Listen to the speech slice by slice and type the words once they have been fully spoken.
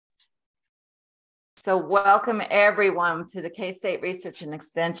So welcome everyone to the K-State Research and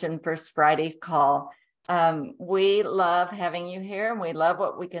Extension First Friday call. We love having you here, and we love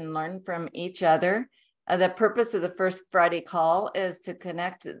what we can learn from each other. The purpose of the First Friday call is to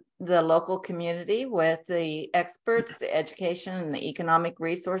connect the local community with the experts, the education, and the economic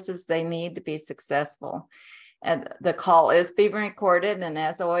resources they need to be successful. And the call is being recorded, and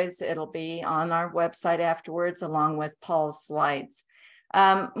as always, it'll be on our website afterwards, along with Paul's slides.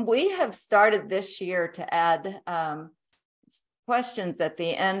 We have started this year to add questions at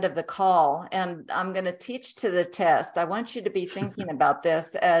the end of the call, and I'm going to teach to the test. I want you to be thinking about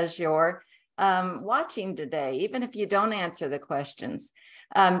this as you're watching today, even if you don't answer the questions.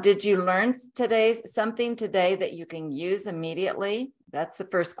 Did you learn something today that you can use immediately? That's the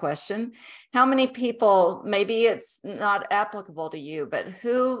first question. How many people, maybe it's not applicable to you, but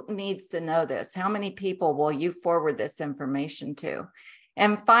who needs to know this? How many people will you forward this information to?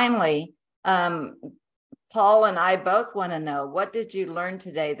 And finally, Paul and I both want to know, what did you learn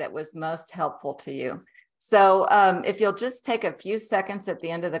today that was most helpful to you? So if you'll just take a few seconds at the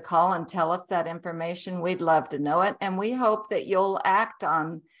end of the call and tell us that information, we'd love to know it. And we hope that you'll act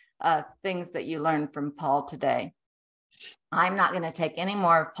on things that you learned from Paul today. I'm not going to take any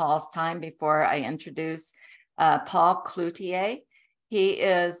more of Paul's time before I introduce Paul Cloutier. He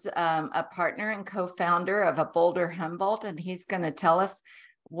is a partner and co-founder of a Boulder Humboldt, and he's going to tell us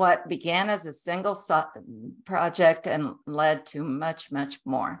what began as a single project and led to much, much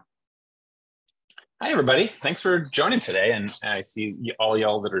more. Hi, everybody. Thanks for joining today. And I see all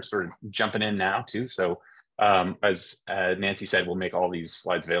y'all that are sort of jumping in now, too. So as Nancy said, we'll make all these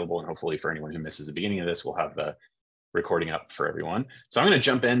slides available. And hopefully for anyone who misses the beginning of this, we'll have the recording up for everyone. So I'm going to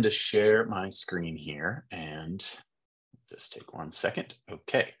jump in to share my screen here and just take 1 second.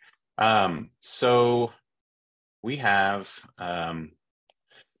 Okay. So we have,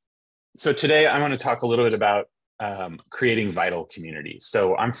 so today I want to talk a little bit about creating vital communities.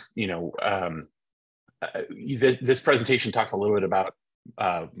 So I'm, this presentation talks a little bit about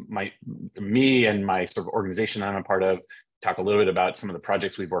me and my sort of organization I'm a part of, talk a little bit about some of the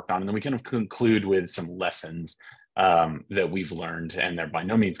projects we've worked on, and then we can conclude with some lessons that we've learned. And they're by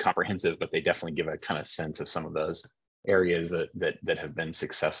no means comprehensive, but they definitely give a kind of sense of some of those areas that have been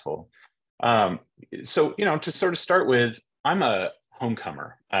successful. So, to sort of start with, I'm a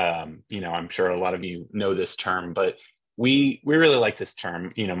homecomer. I'm sure a lot of you know this term, but we really like this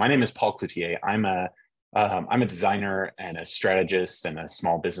term. My name is Paul Cloutier. I'm a designer and a strategist and a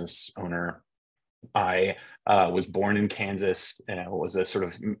small business owner. I was born in Kansas and was a sort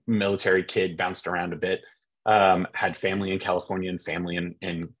of military kid, bounced around a bit, had family in California and family in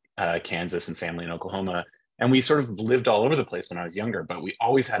Kansas and family in Oklahoma. And we sort of lived all over the place when I was younger, but we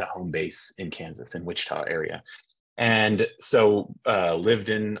always had a home base in Kansas, in Wichita area. And so lived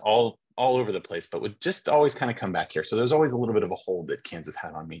in all over the place, but would just always kind of come back here. So there's always a little bit of a hold that Kansas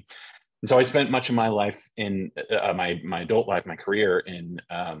had on me. And so I spent much of my life in my adult life, my career in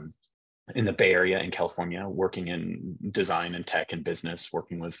the Bay Area in California, working in design and tech and business,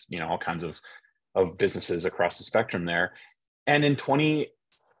 working with, all kinds of businesses across the spectrum there. And in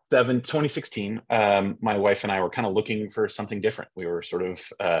 2016, my wife and I were kind of looking for something different. We were sort of,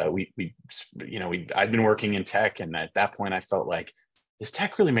 I'd been working in tech, and at that point I felt like, is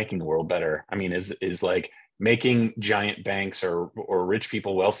tech really making the world better? I mean, is like making giant banks or rich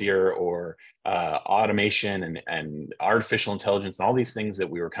people wealthier, or automation and artificial intelligence and all these things that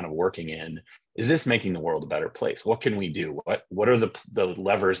we were kind of working in, is this making the world a better place? What can we do? What are the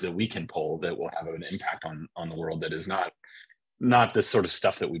levers that we can pull that will have an impact on the world that is not this sort of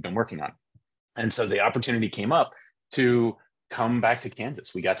stuff that we've been working on? And so the opportunity came up to come back to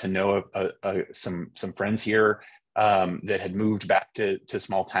Kansas. We got to know some friends here that had moved back to a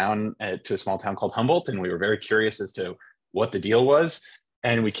small town called Humboldt, and we were very curious as to what the deal was.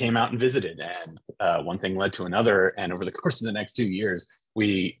 And we came out and visited, and one thing led to another. And over the course of the next 2 years,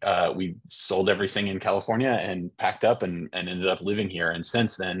 we sold everything in California and packed up and ended up living here. And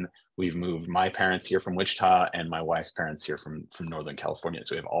since then, we've moved my parents here from Wichita and my wife's parents here from Northern California.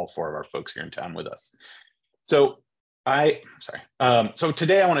 So we have all 4 of our folks here in town with us. So so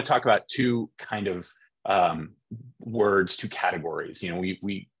today I want to talk about 2 kind of words, 2 categories.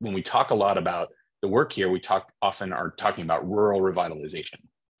 When we talk a lot about the work here, we often are talking about rural revitalization.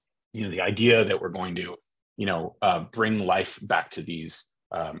 The idea that we're going to, bring life back to these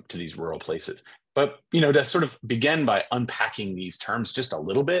rural places. But to sort of begin by unpacking these terms just a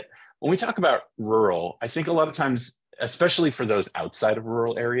little bit, when we talk about rural, I think a lot of times, especially for those outside of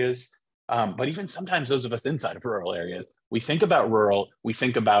rural areas, but even sometimes those of us inside of rural areas, we think about rural, we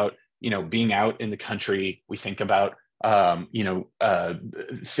think about being out in the country, we think about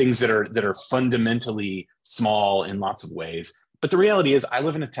things that are fundamentally small in lots of ways. But the reality is, I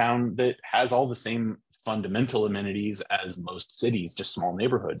live in a town that has all the same fundamental amenities as most cities, just small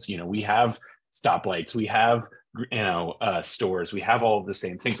neighborhoods. We have stoplights, we have stores, we have all of the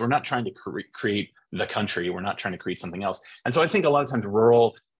same things. We're not trying to create the country. We're not trying to create something else. And so I think a lot of times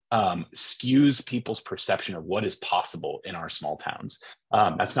rural skews people's perception of what is possible in our small towns.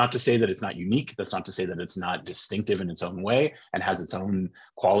 That's not to say that it's not unique. That's not to say that it's not distinctive in its own way and has its own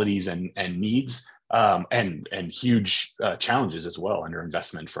qualities and needs, and huge challenges as well under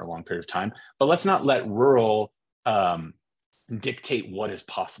investment for a long period of time. But let's not let rural dictate what is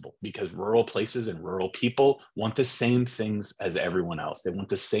possible, because rural places and rural people want the same things as everyone else. They want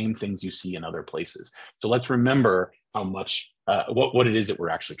the same things you see in other places. So let's remember how much what it is that we're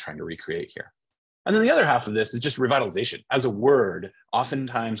actually trying to recreate here. And then the other half of this is just revitalization. As a word,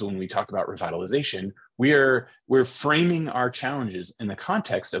 oftentimes when we talk about revitalization, we're framing our challenges in the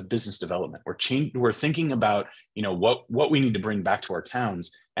context of business development. We're thinking about what we need to bring back to our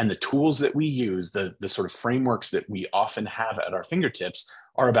towns, and the tools that we use, the sort of frameworks that we often have at our fingertips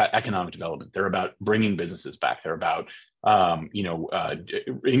are about economic development. They're about bringing businesses back. They're about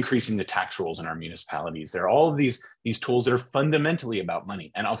increasing the tax rolls in our municipalities. There are all of these tools that are fundamentally about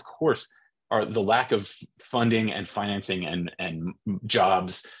money, and of course, are the lack of funding and financing and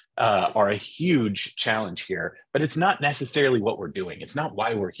jobs are a huge challenge here, but it's not necessarily what we're doing. It's not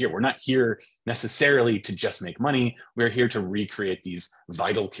why we're here. We're not here necessarily to just make money. We're here to recreate these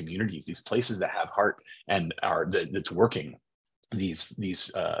vital communities, these places that have heart and that's working. These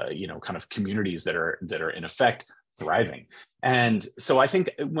kind of communities that are in effect thriving. And so I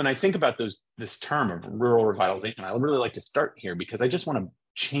think when I think about this term of rural revitalization, I really like to start here because I just want to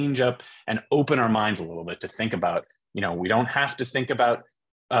change up and open our minds a little bit to think about, we don't have to think about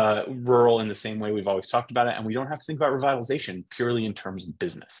rural in the same way we've always talked about it, and we don't have to think about revitalization purely in terms of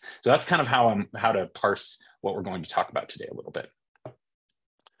business. So that's kind of how to parse what we're going to talk about today a little bit.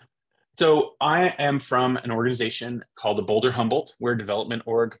 So I am from an organization called the Boulder Humboldt. We're a development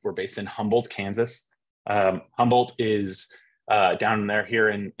org. We're based in Humboldt, Kansas. Humboldt is down there here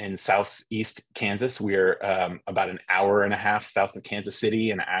in southeast Kansas. We're about an hour and a half south of Kansas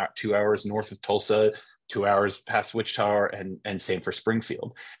City and 2 hours north of Tulsa, 2 hours past Wichita, and same for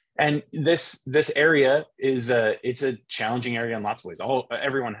Springfield. And this area is it's a challenging area in lots of ways.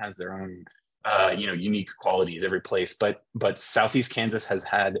 Everyone has their own unique qualities, every place, but southeast Kansas has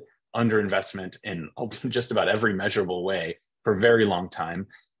had underinvestment in just about every measurable way for a very long time.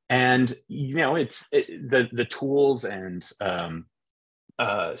 And the tools and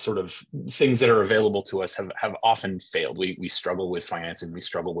sort of things that are available to us have often failed. We struggle with financing, we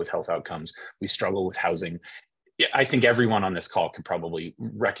struggle with health outcomes, we struggle with housing. I think everyone on this call can probably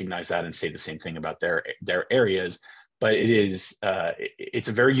recognize that and say the same thing about their areas. But it's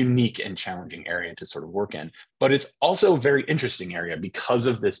a very unique and challenging area to sort of work in. But it's also a very interesting area because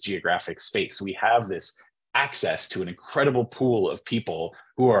of this geographic space. We have this access to an incredible pool of people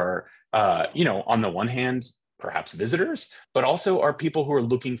who are, on the one hand, perhaps visitors, but also are people who are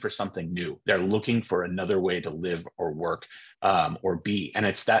looking for something new. They're looking for another way to live or work or be. And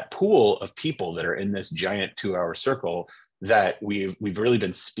it's that pool of people that are in this giant 2-hour circle that we've really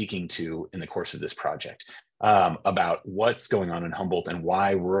been speaking to in the course of this project. About what's going on in Humboldt and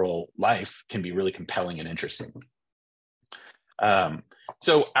why rural life can be really compelling and interesting.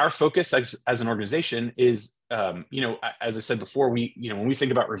 So our focus as an organization is, as I said before, when we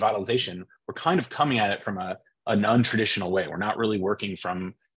think about revitalization, we're kind of coming at it from a non-traditional way. We're not really working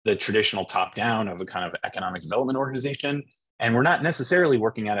from the traditional top-down of a kind of economic development organization, and we're not necessarily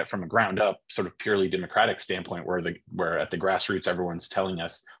working at it from a ground-up, sort of purely democratic standpoint, where at the grassroots everyone's telling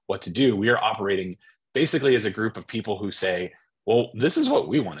us what to do. We are operating basically as a group of people who say, well, this is what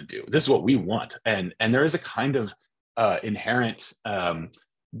we want to do. This is what we want. And there is a kind of inherent,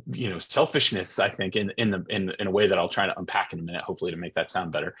 selfishness, I think, in a way that I'll try to unpack in a minute, hopefully to make that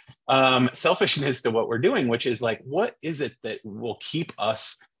sound better. Selfishness to what we're doing, which is like, what is it that will keep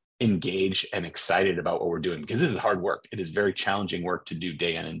us engaged and excited about what we're doing? Because this is hard work. It is very challenging work to do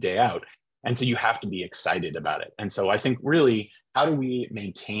day in and day out. And so you have to be excited about it. And so I think really, how do we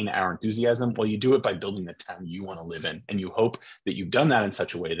maintain our enthusiasm? Well, you do it by building the town you want to live in. And you hope that you've done that in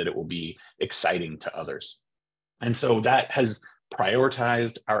such a way that it will be exciting to others. And so that has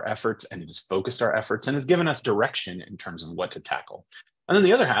prioritized our efforts, and it has focused our efforts, and has given us direction in terms of what to tackle. And then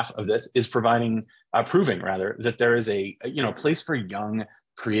the other half of this is proving that there is a place for young,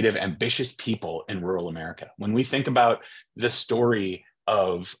 creative, ambitious people in rural America. When we think about the story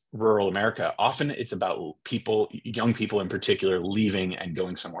of rural America, often it's about young people in particular, leaving and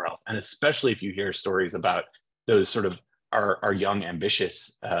going somewhere else. And especially if you hear stories about those sort of our young,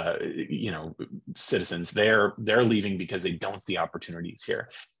 ambitious, citizens, they're leaving because they don't see opportunities here.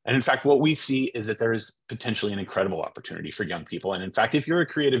 And in fact, what we see is that there is potentially an incredible opportunity for young people. And in fact, if you're a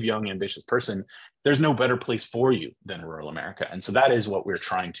creative, young, ambitious person, there's no better place for you than rural America. And so that is what we're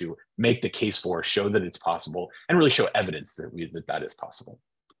trying to make the case for, show that it's possible, and really show evidence that that is possible.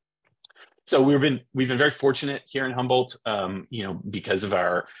 So we've been very fortunate here in Humboldt, because of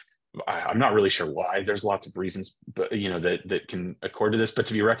I'm not really sure why. There's lots of reasons, but that can accord to this. But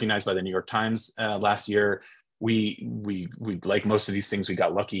to be recognized by the New York Times last year, we like most of these things, we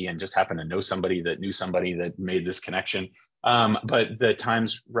got lucky and just happened to know somebody that knew somebody that made this connection. But the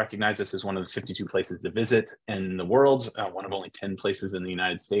Times recognized us as one of the 52 places to visit in the world, one of only 10 places in the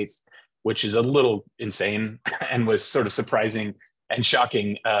United States, which is a little insane and was sort of surprising and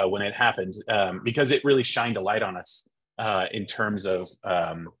shocking when it happened, because it really shined a light on us in terms of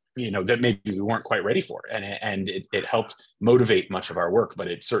that maybe we weren't quite ready for, and it helped motivate much of our work. But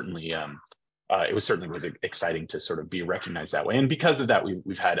it certainly was exciting to sort of be recognized that way, and because of that,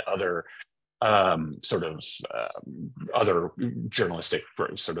 we've had other other journalistic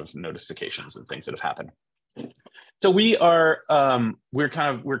sort of notifications and things that have happened. So we're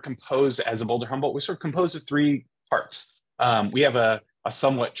composed as a Boulder Humboldt. We're sort of composed of three parts. We have a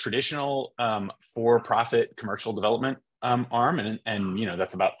somewhat traditional for-profit commercial development arm, and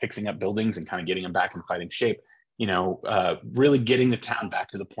that's about fixing up buildings and kind of getting them back in fighting shape. Really getting the town back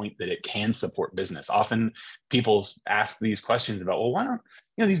to the point that it can support business. Often people ask these questions about, well, why don't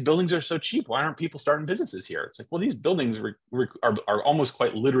these buildings are so cheap? Why aren't people starting businesses here? It's like, well, these buildings are almost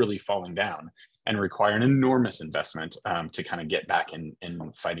quite literally falling down and require an enormous investment to kind of get back in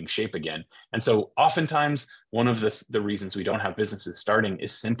fighting shape again. And so oftentimes one of the reasons we don't have businesses starting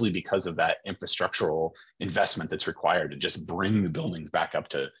is simply because of that infrastructural investment that's required to just bring the buildings back up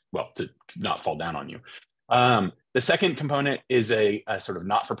to not fall down on you. The second component is a sort of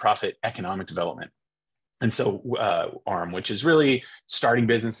not-for-profit economic development. And so ARM, which is really starting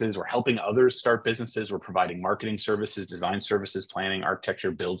businesses, we're helping others start businesses, we're providing marketing services, design services, planning, architecture,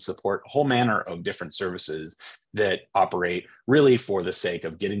 build support, a whole manner of different services that operate really for the sake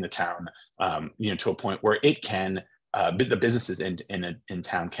of getting the town to a point where it can, the businesses in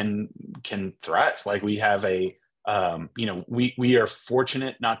town can thrive. Like we have we are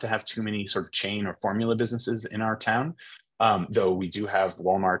fortunate not to have too many sort of chain or formula businesses in our town, though we do have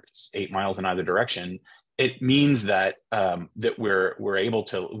Walmart 8 miles in either direction. It means that that we're able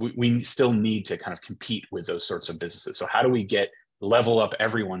to, we still need to kind of compete with those sorts of businesses. So how do we level up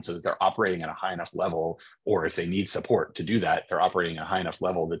everyone so that they're operating at a high enough level, or if they need support to do that, they're operating at a high enough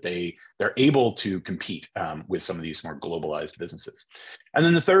level that they're able to compete with some of these more globalized businesses. And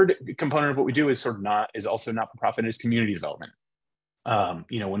then the third component of what we do is also not for profit, is community development.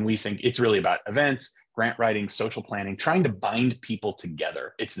 When we think, it's really about events, grant writing, social planning, trying to bind people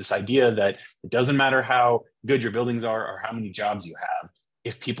together. It's this idea that it doesn't matter how good your buildings are or how many jobs you have.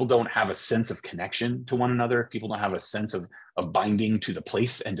 If people don't have a sense of connection to one another, if people don't have a sense of binding to the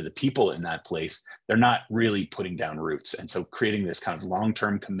place and to the people in that place, they're not really putting down roots. And so creating this kind of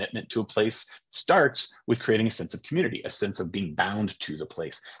long-term commitment to a place starts with creating a sense of community, a sense of being bound to the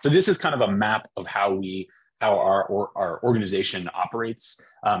place. So this is kind of a map of how our organization operates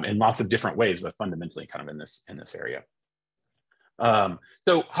in lots of different ways, but fundamentally kind of in this area.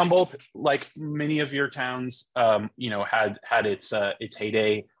 So Humboldt, like many of your towns, had its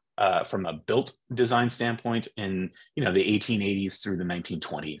heyday from a built design standpoint in the 1880s through the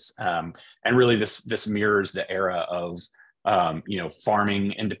 1920s, and really this mirrors the era of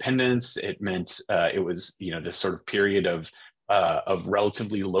farming independence. It meant it was this sort of period of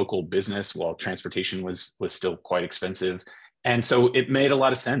relatively local business while transportation was still quite expensive. And so it made a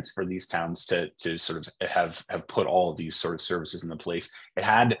lot of sense for these towns to sort of have put all of these sort of services into place. It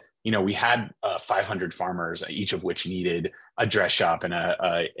had, we had 500 farmers, each of which needed a dress shop and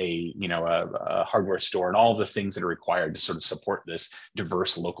a hardware store and all the things that are required to sort of support this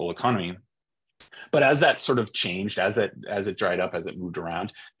diverse local economy. But as that sort of changed, as it dried up, as it moved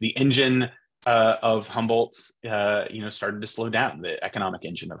around, the engine of Humboldt, started to slow down. The economic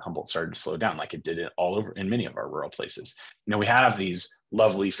engine of Humboldt started to slow down, like it did it all over in many of our rural places. We have these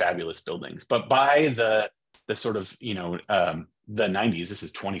lovely, fabulous buildings, but by the sort of the 90s, this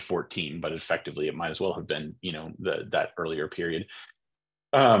is 2014, but effectively it might as well have been that earlier period.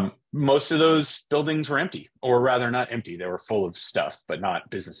 Most of those buildings were empty, or rather not empty. They were full of stuff, but not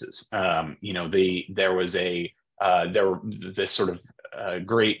businesses. There was this sort of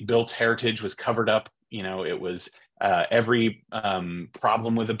great built heritage was covered up. It was every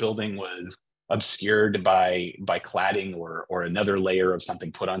problem with a building was obscured by cladding or another layer of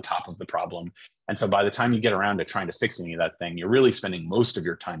something put on top of the problem. And so by the time you get around to trying to fix any of that thing, you're really spending most of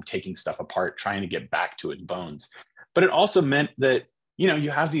your time taking stuff apart, trying to get back to its bones. But it also meant that, you know,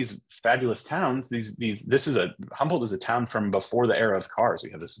 you have these fabulous towns. Humboldt is a town from before the era of cars.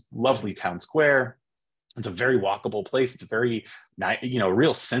 We have this lovely town square. It's a very walkable place. It's a very, you know,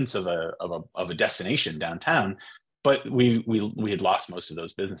 real sense of a destination downtown. But we had lost most of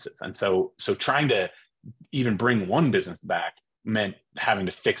those businesses, and so trying to even bring one business back meant having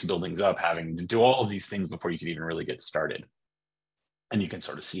to fix buildings up, having to do all of these things before you could even really get started. And you can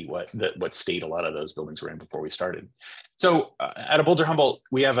sort of see what state a lot of those buildings were in before we started. So at a Boulder Humboldt,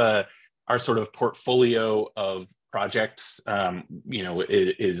 we have our sort of portfolio of projects. You know,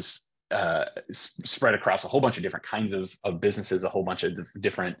 it is spread across a whole bunch of different kinds of businesses, a whole bunch of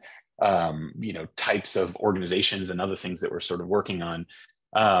different you know, types of organizations and other things that we're sort of working on.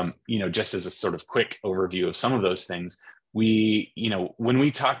 You know, just as a sort of quick overview of some of those things, you know, when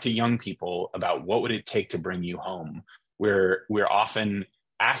we talk to young people about what would it take to bring you home, we're often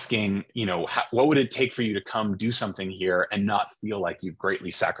asking, you know, what would it take for you to come do something here and not feel like you've greatly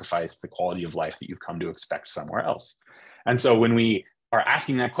sacrificed the quality of life that you've come to expect somewhere else? And so when we are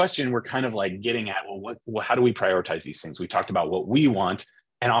asking that question, we're kind of like getting at, well, how do we prioritize these things? We talked about what we want,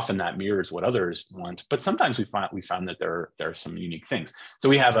 and often that mirrors what others want. But sometimes we found that there are some unique things. So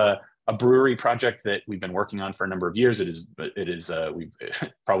we have a brewery project that we've been working on for a number of years. It is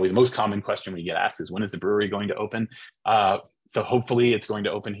probably the most common question we get asked is, when is the brewery going to open? So hopefully it's going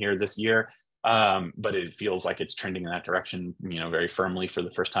to open here this year, but it feels like it's trending in that direction, you know, very firmly for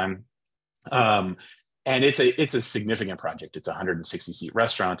the first time. And it's a significant project. It's a 160-seat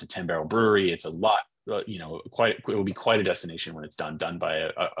restaurant, a 10-barrel brewery. It's a lot, you know, it will be quite a destination when it's done by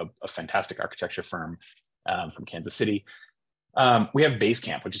a fantastic architecture firm from Kansas City. We have Base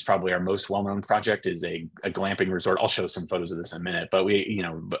Camp, which is probably our most well-known project, is a glamping resort. I'll show some photos of this in a minute, but we, you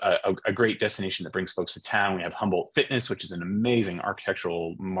know, a great destination that brings folks to town. We have Humboldt Fitness, which is an amazing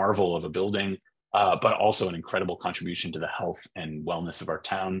architectural marvel of a building, but also an incredible contribution to the health and wellness of our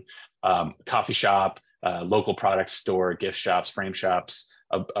town. Coffee shop, local products store, gift shops, frame shops,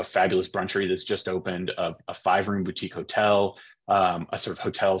 a fabulous brunchery that's just opened, a 5-room boutique hotel, a sort of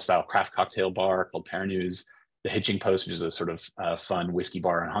hotel-style craft cocktail bar called Paranews, the Hitching Post, which is a sort of fun whiskey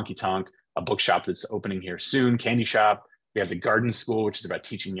bar and honky tonk, a bookshop that's opening here soon, candy shop. We have the garden school, which is about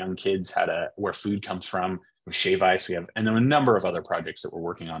teaching young kids where food comes from. With Shave Ice, and then a number of other projects that we're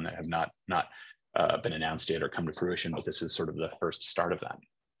working on that have not been announced yet or come to fruition, but this is sort of the first start of that.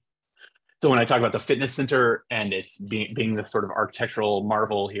 So when I talk about the fitness center and it's being the sort of architectural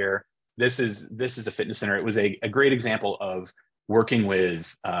marvel here, this is the fitness center. It was a great example of working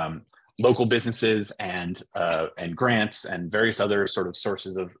with local businesses and grants and various other sort of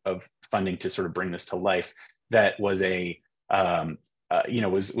sources of funding to sort of bring this to life. That was you know,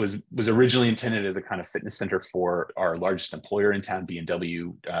 was originally intended as a kind of fitness center for our largest employer in town,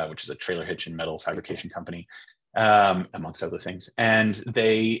 B&W, which is a trailer hitch and metal fabrication company, amongst other things. And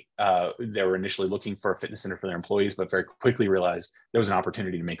they were initially looking for a fitness center for their employees, but very quickly realized there was an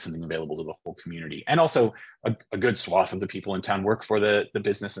opportunity to make something available to the whole community. And also a good swath of the people in town work for the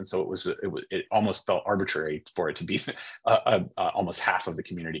business. And so it almost felt arbitrary for it to be almost half of the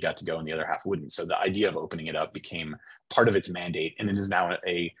community got to go and the other half wouldn't. So the idea of opening it up became part of its mandate. And it is now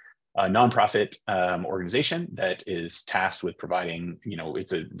a nonprofit organization that is tasked with providing, you know,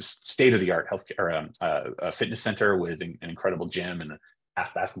 it's a state-of-the-art healthcare a fitness center with an incredible gym and a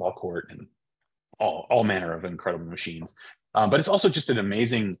half basketball court and all manner of incredible machines. But it's also just an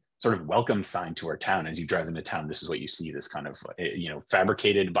amazing sort of welcome sign to our town. As you drive into town, this is what you see, this kind of, you know,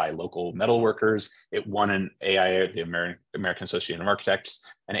 fabricated by local metal workers. It won an AIA, the American Association of Architects,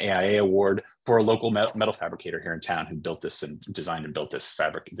 an AIA award for a local metal fabricator here in town who built this and designed and built this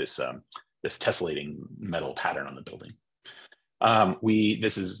fabric, this tessellating metal pattern on the building.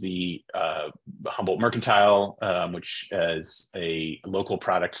 This is the Humboldt Mercantile, which is a local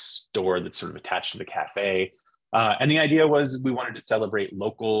product store that's sort of attached to the cafe. And the idea was we wanted to celebrate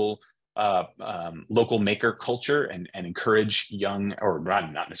local maker culture and encourage young, or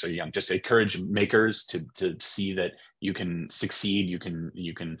not necessarily young, just encourage makers to see that you can succeed,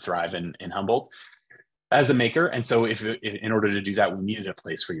 you can thrive in Humboldt as a maker. And so if in order to do that, we needed a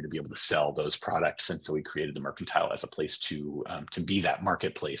place for you to be able to sell those products. And so we created the Mercantile as a place to be that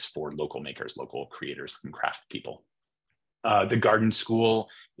marketplace for local makers, local creators and craft people. The garden school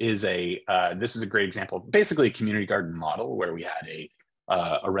is this is a great example, basically a community garden model where we had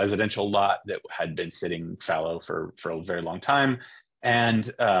a residential lot that had been sitting fallow for a very long time.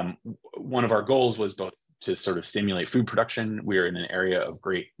 And one of our goals was both to sort of stimulate food production. We're in an area of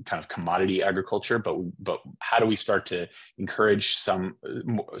great kind of commodity agriculture, but how do we start to encourage some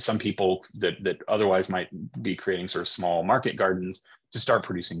people that otherwise might be creating sort of small market gardens to start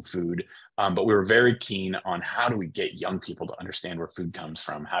producing food? But we were very keen on how do we get young people to understand where food comes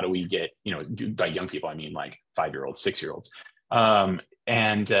from? How do we get, by young people, I mean like 5-year-olds, 6-year-olds.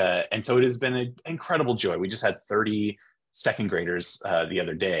 And so it has been an incredible joy. We just had 30 second graders the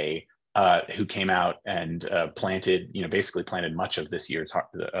other day who came out and planted, basically planted much of this year's,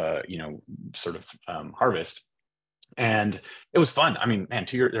 harvest. And it was fun. I mean, man,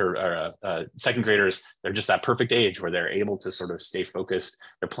 second graders, they're just that perfect age where they're able to sort of stay focused.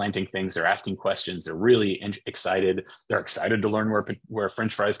 They're planting things, they're asking questions, they're really excited. They're excited to learn where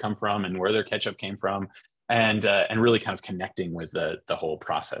French fries come from and where their ketchup came from. And really kind of connecting with the whole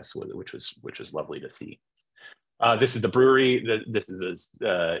process, which was lovely to see. This is the brewery. This is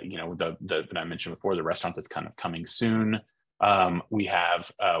that I mentioned before, the restaurant that's kind of coming soon. We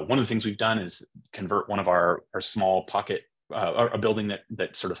have one of the things we've done is convert one of our small pocket, a building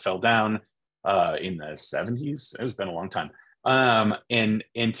that sort of fell down in the 70s. It's been a long time.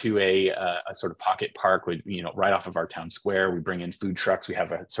 Into a sort of pocket park with, right off of our town square. We bring in food trucks. We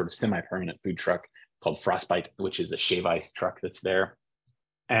have a sort of semi-permanent food truck called Frostbite, which is the shave ice truck that's there.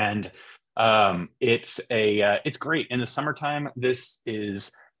 And it's great. In the summertime, this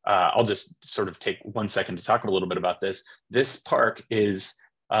is, I'll just sort of take 1 second to talk a little bit about this. This park is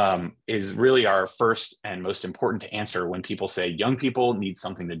really our first and most important to answer when people say young people need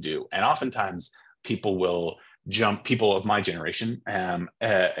something to do. And oftentimes people of my generation and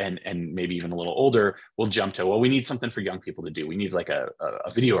maybe even a little older will jump to, well, we need something for young people to do. We need like a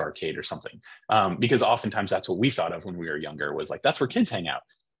video arcade or something. Because oftentimes that's what we thought of when we were younger, was like, that's where kids hang out.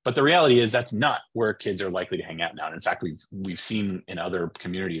 But the reality is that's not where kids are likely to hang out now. And in fact, we've seen in other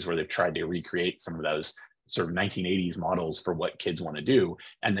communities where they've tried to recreate some of those sort of 1980s models for what kids want to do,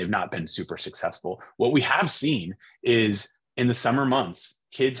 and they've not been super successful. What we have seen is in the summer months,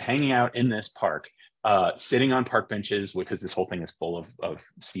 kids hanging out in this park, sitting on park benches, because this whole thing is full of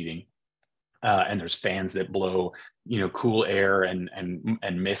seating. And there's fans that blow, cool air and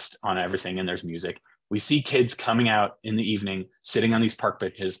mist on everything, and there's music. We see kids coming out in the evening, sitting on these park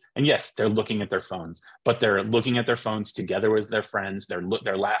benches, and yes, they're looking at their phones, but they're looking at their phones together with their friends. They're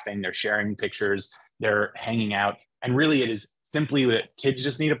laughing, they're sharing pictures, they're hanging out, and really, it is simply that kids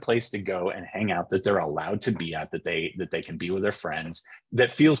just need a place to go and hang out that they're allowed to be at, that they can be with their friends,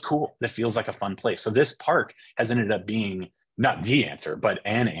 that feels cool, that feels like a fun place. So this park has ended up being not the answer, but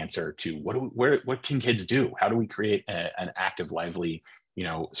an answer to what can kids do? How do we create an active, lively,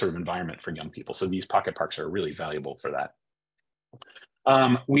 sort of environment for young people? So these pocket parks are really valuable for that.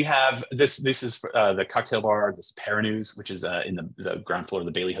 We have this is the cocktail bar, this Paranews, which is in the ground floor of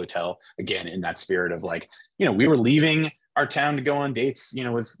the Bailey Hotel. Again, in that spirit of like, we were leaving our town to go on dates,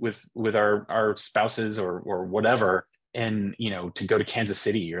 with our spouses or whatever. And, to go to Kansas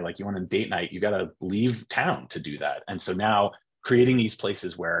City, you're like, you want a date night, you got to leave town to do that. And so now creating these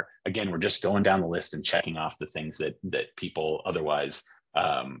places where, again, we're just going down the list and checking off the things that people otherwise,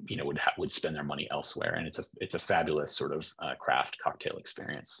 would spend their money elsewhere. And it's a fabulous sort of craft cocktail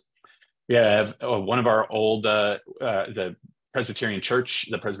experience. We have one of our old, the Presbyterian Church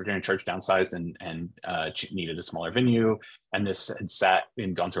downsized and needed a smaller venue. And this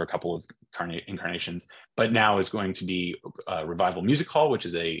had gone through a couple of incarnations, but now is going to be Revival Music Hall, which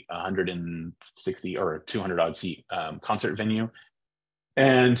is a 160 or 200 odd seat concert venue.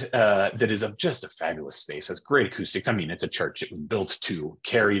 And that is just a fabulous space, has great acoustics. I mean, it's a church. It was built to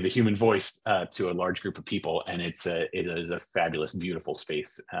carry the human voice to a large group of people. And it is a fabulous, beautiful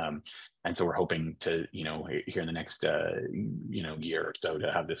space. And so we're hoping to, here in the next, year or so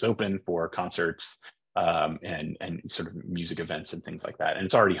to have this open for concerts and sort of music events and things like that. And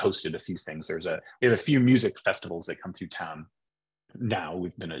it's already hosted a few things. We have a few music festivals that come through town now.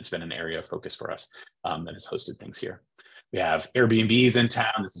 It's been an area of focus for us that has hosted things here. We have Airbnbs in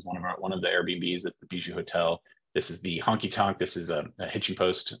town. This is one of the Airbnbs at the Bijou Hotel. This is the Honky Tonk. This is a hitching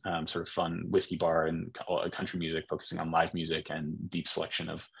post, sort of fun whiskey bar and country music, focusing on live music and deep selection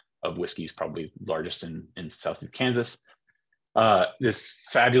of whiskeys, probably largest in south of Kansas. This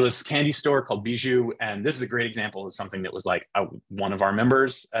fabulous candy store called Bijou. And this is a great example of something that was like one of our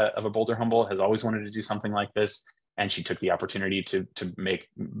members of a Boulder Humboldt has always wanted to do something like this. And she took the opportunity to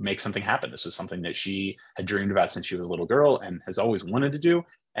make something happen. This was something that she had dreamed about since she was a little girl and has always wanted to do.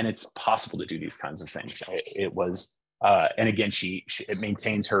 And it's possible to do these kinds of things. It was, and again, it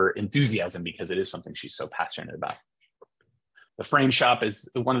maintains her enthusiasm because it is something she's so passionate about. The Frame Shop is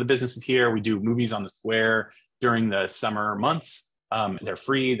one of the businesses here. We do movies on the square during the summer months. They're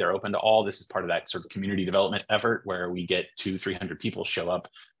free, they're open to all. This is part of that sort of community development effort where we get 200-300 people show up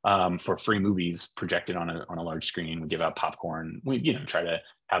for free movies projected on a large screen. We give out popcorn. We, try to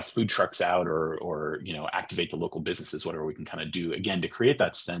have food trucks out or activate the local businesses, whatever we can kind of do, again, to create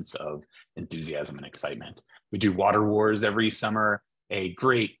that sense of enthusiasm and excitement. We do water wars every summer, a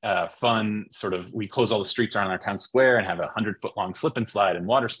great fun sort of, we close all the streets around our town square and have 100-foot long slip and slide and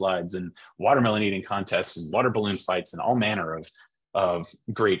water slides and watermelon eating contests and water balloon fights and all manner of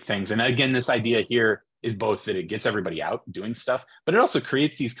great things. And again, this idea here is both that it gets everybody out doing stuff, but it also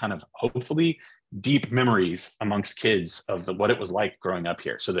creates these kind of hopefully deep memories amongst kids of what it was like growing up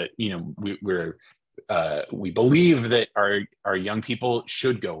here. So that, we believe that our young people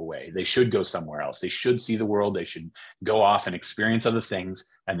should go away. They should go somewhere else. They should see the world. They should go off and experience other things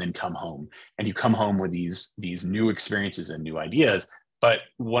and then come home. And you come home with these new experiences and new ideas. But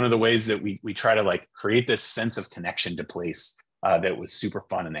one of the ways that we try to create this sense of connection to place that was super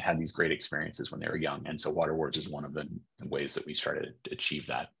fun, and they had these great experiences when they were young. And so Water Wars is one of the ways that we started to achieve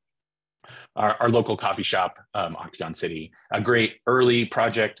that. Our local coffee shop, Octagon City, a great early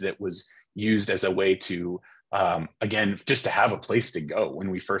project that was used as a way to, again, just to have a place to go.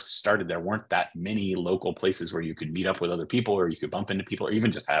 When we first started, there weren't that many local places where you could meet up with other people, or you could bump into people, or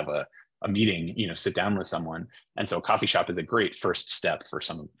even just have a meeting, sit down with someone. And so a coffee shop is a great first step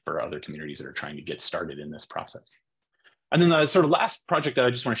for other communities that are trying to get started in this process. And then the sort of last project that I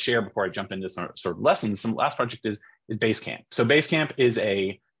just want to share before I jump into some sort of lessons, some last project is Basecamp. So Basecamp is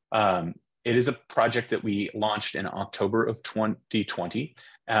it is a project that we launched in October of 2020,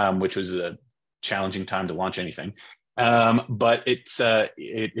 which was a challenging time to launch anything, but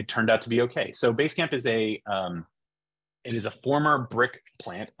it turned out to be okay. So Basecamp is it is a former brick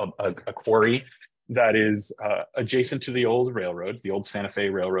plant, a quarry that is adjacent to the old railroad, the old Santa Fe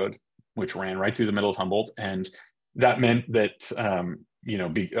Railroad, which ran right through the middle of Humboldt. And that meant that,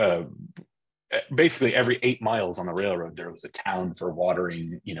 basically every 8 miles on the railroad, there was a town for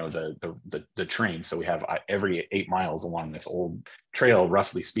watering, the train. So we have every 8 miles along this old trail,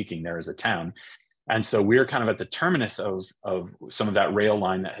 roughly speaking, there is a town. And so we're kind of at the terminus of some of that rail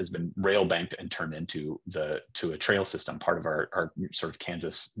line that has been rail banked and turned into a trail system, part of our sort of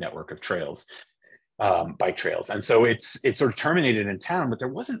Kansas network of trails. Bike trails. And so it's sort of terminated in town, but there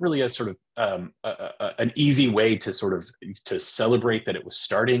wasn't really a sort of an easy way to sort of to celebrate that it was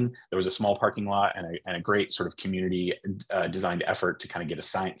starting. There was a small parking lot and a great sort of community designed effort to kind of get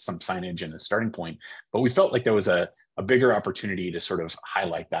some signage and a starting point. But we felt like there was a bigger opportunity to sort of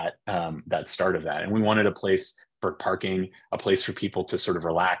highlight that start of that. And we wanted a place for parking, a place for people to sort of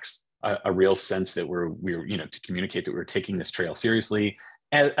relax, a real sense that we're to communicate that we were taking this trail seriously,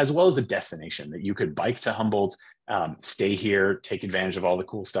 as well as a destination that you could bike to Humboldt, stay here, take advantage of all the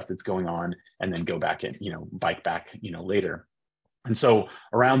cool stuff that's going on, and then go back and bike back later. And so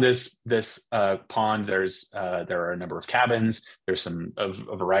around this pond, there are a number of cabins. There's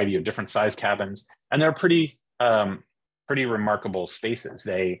a variety of different size cabins, and they're pretty remarkable spaces.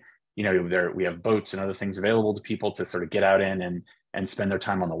 We have boats and other things available to people to sort of get out in and spend their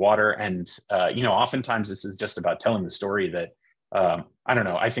time on the water. And oftentimes this is just about telling the story that. I don't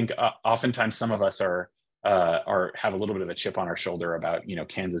know. I think oftentimes some of us have a little bit of a chip on our shoulder about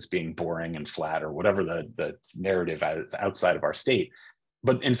Kansas being boring and flat or whatever the narrative is outside of our state.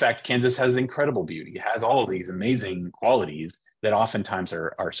 But in fact, Kansas has incredible beauty. It has all of these amazing qualities that oftentimes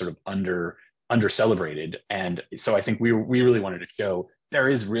are sort of under celebrated. And so I think we really wanted to show there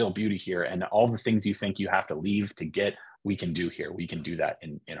is real beauty here, and all the things you think you have to leave to get, we can do here. We can do that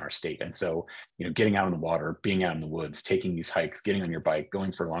in our state. And so, getting out on the water, being out in the woods, taking these hikes, getting on your bike,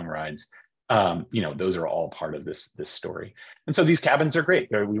 going for long rides, those are all part of this story. And so these cabins are great.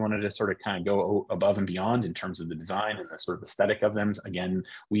 We wanted to sort of kind of go above and beyond in terms of the design and the sort of aesthetic of them. Again,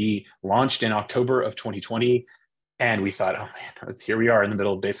 we launched in October of 2020, and we thought, oh man, here we are in the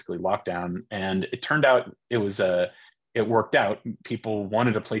middle of basically lockdown. And it turned out it worked out. People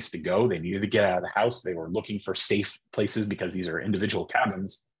wanted a place to go. They needed to get out of the house. They were looking for safe places because these are individual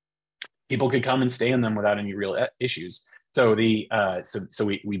cabins. People could come and stay in them without any real issues. So we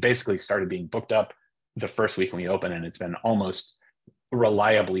basically started being booked up the first week when we opened, and it's been almost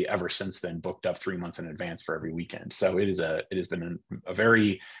reliably ever since then booked up 3 months in advance for every weekend. So it has been a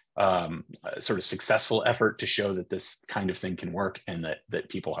very sort of successful effort to show that this kind of thing can work, and that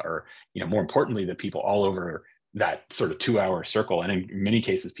people are, more importantly, that people all over that sort of 2-hour circle, and in many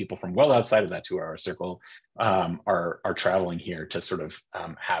cases people from well outside of that 2-hour circle are traveling here to sort of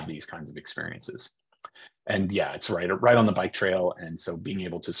have these kinds of experiences. And yeah, it's right on the bike trail. And so being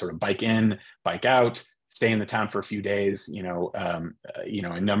able to sort of bike in, bike out, stay in the town for a few days.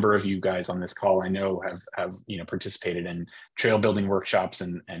 A number of you guys on this call I know have participated in trail building workshops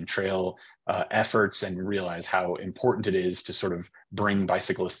and trail efforts, and realize how important it is to sort of bring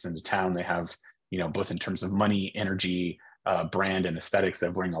bicyclists into town. They have, both in terms of money, energy, brand, and aesthetics,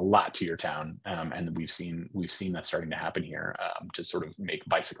 that bring a lot to your town, and we've seen that starting to happen here, to sort of make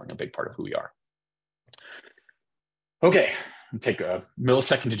bicycling a big part of who we are. Okay, I'll take a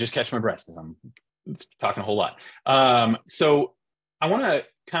millisecond to just catch my breath because I'm talking a whole lot. So I want to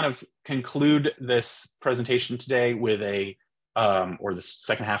kind of conclude this presentation today with or the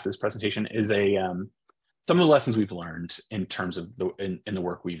second half of this presentation is some of the lessons we've learned in terms of in the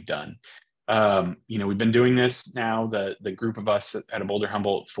work we've done. We've been doing this now, the group of us at Boulder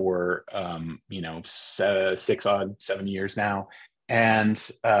Humboldt, for 7 years now.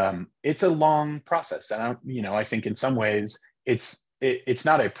 And it's a long process. And I think in some ways it's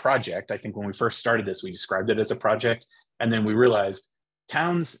not a project. I think when we first started this, we described it as a project. And then we realized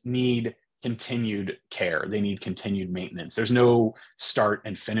towns need continued care. They need continued maintenance. There's no start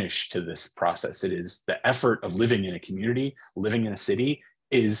and finish to this process. It is the effort of living in a community, living in a city,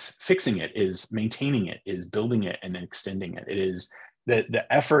 is fixing it, is maintaining it, is building it and extending it. It is the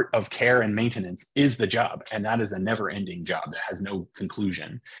effort of care and maintenance is the job. And that is a never-ending job that has no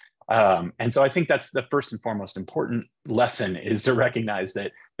conclusion. And so I think that's the first and foremost important lesson, is to recognize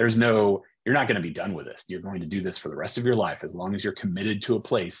that you're not going to be done with this. You're going to do this for the rest of your life. As long as you're committed to a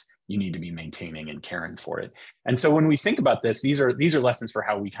place, you need to be maintaining and caring for it. And so when we think about this, these are lessons for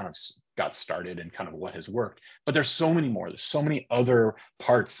how we kind of got started and kind of what has worked. But there's so many more. There's so many other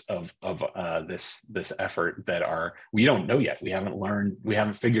parts of this effort that we don't know yet. We haven't learned. We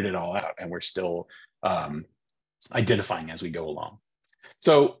haven't figured it all out, and we're still identifying as we go along.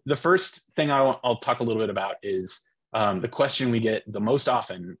 So the first thing I'll talk a little bit about is the question we get the most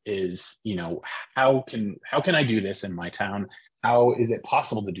often is, how can I do this in my town? How is it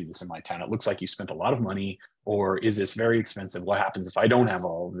possible to do this in my town? It looks like you spent a lot of money, or is this very expensive? What happens if I don't have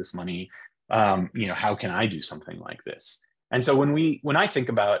all of this money? How can I do something like this? And so when I think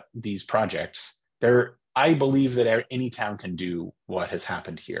about these projects, I believe that any town can do what has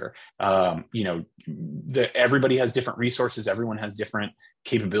happened here. Everybody has different resources. Everyone has different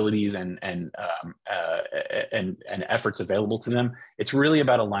capabilities and efforts available to them. It's really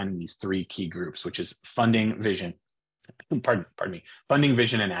about aligning these three key groups, which is funding, vision, funding,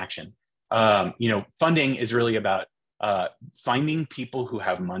 vision, and action. Funding is really about finding people who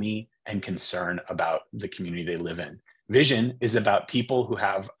have money and concern about the community they live in. Vision is about people who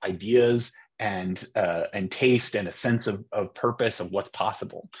have ideas and taste and a sense of purpose of what's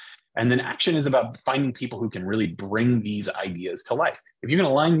possible. And then action is about finding people who can really bring these ideas to life. If you're going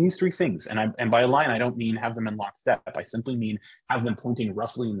to align these three things, and by align, I don't mean have them in lockstep. I simply mean have them pointing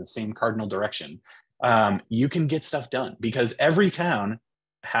roughly in the same cardinal direction. You can get stuff done, because every town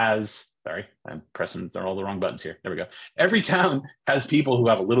has, sorry, I'm pressing all the wrong buttons here. There we go. Every town has people who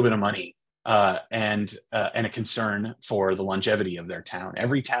have a little bit of money and a concern for the longevity of their town.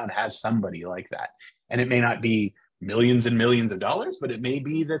 Every town has somebody like that. And it may not be millions and millions of dollars, but it may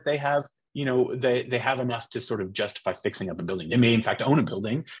be that they have, they have enough to sort of justify fixing up a building. They may in fact own a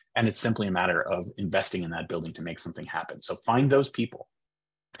building, and it's simply a matter of investing in that building to make something happen. So find those people.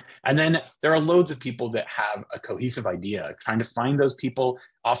 And then there are loads of people that have a cohesive idea. Trying to find those people,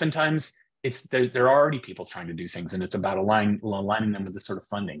 oftentimes there are already people trying to do things, and it's about aligning them with this sort of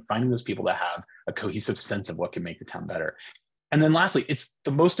funding, finding those people that have a cohesive sense of what can make the town better. And then lastly, it's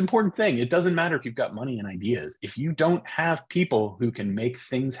the most important thing. It doesn't matter if you've got money and ideas. If you don't have people who can make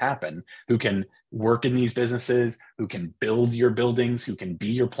things happen, who can work in these businesses, who can build your buildings, who can be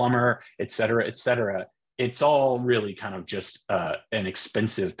your plumber, et cetera, it's all really kind of just an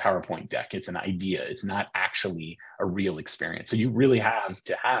expensive PowerPoint deck. It's an idea. It's not actually a real experience. So you really have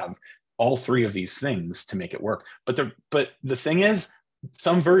to have all three of these things to make it work. But the thing is,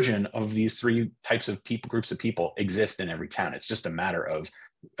 some version of these three types of groups of people exist in every town. It's just a matter of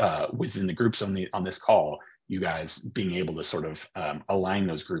within the groups on this call, you guys being able to sort of align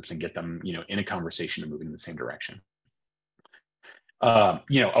those groups and get them, in a conversation and moving in the same direction.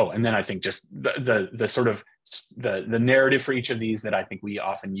 And then I think just the sort of the narrative for each of these that I think we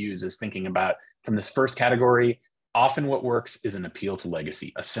often use is thinking about from this first category. Often what works is an appeal to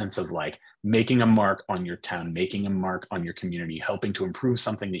legacy, a sense of like making a mark on your town, making a mark on your community, helping to improve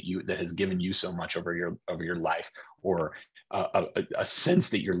something that has given you so much over your life, or a sense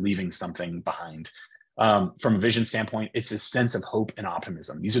that you're leaving something behind. from a vision standpoint, it's a sense of hope and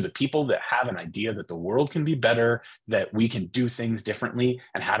optimism. These are the people that have an idea that the world can be better, that we can do things differently,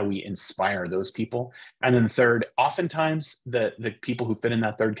 and how do we inspire those people? And then third, oftentimes the people who fit in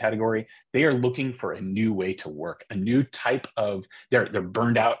that third category, they are looking for a new way to work, a new type of, they're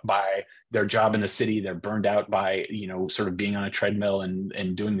burned out by their job in the city. They're burned out by, sort of being on a treadmill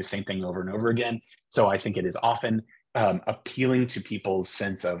and doing the same thing over and over again. So I think it is often appealing to people's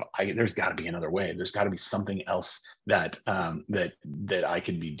sense of there's got to be another way. There's got to be something else that I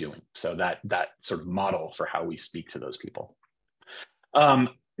can be doing. So that sort of model for how we speak to those people.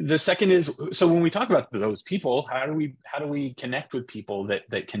 The second is, so when we talk about those people, how do we connect with people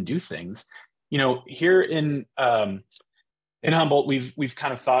that can do things? Here in Humboldt, we've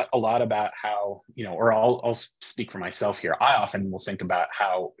kind of thought a lot about how, or I'll speak for myself here. I often will think about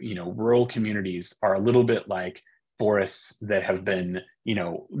how, rural communities are a little bit like forests that have been,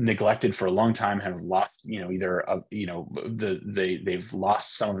 neglected for a long time, have lost, they've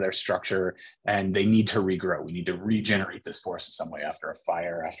lost some of their structure, and they need to regrow. We need to regenerate this forest in some way after a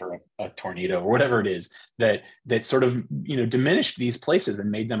fire, after a tornado, or whatever it is that sort of, diminished these places and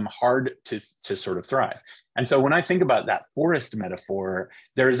made them hard to sort of thrive. And so when I think about that forest metaphor,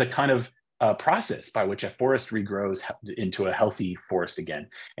 there is a kind of process by which a forest regrows into a healthy forest again.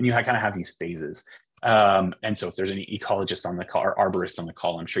 And you kind of have these phases. And so if there's any ecologists on the call or arborists on the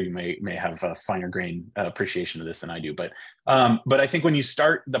call, I'm sure you may have a finer grain appreciation of this than I do. But I think when you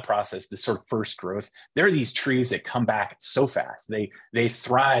start the process, this sort of first growth, there are these trees that come back so fast. They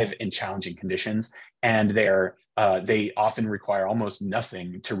thrive in challenging conditions, and they often require almost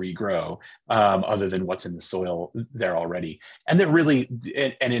nothing to regrow other than what's in the soil there already. And they're really,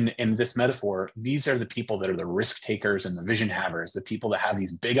 and in this metaphor, these are the people that are the risk takers and the vision havers, the people that have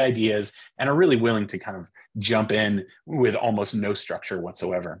these big ideas and are really willing to kind of jump in with almost no structure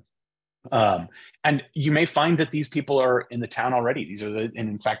whatsoever. And you may find that these people are in the town already. And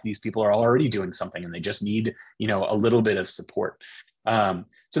in fact, these people are already doing something, and they just need, a little bit of support.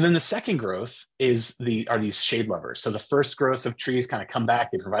 So then the second growth are these shade lovers. So the first growth of trees kind of come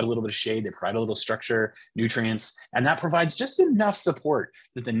back, they provide a little bit of shade, they provide a little structure, nutrients, and that provides just enough support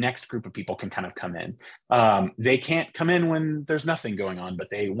that the next group of people can kind of come in. They can't come in when there's nothing going on, but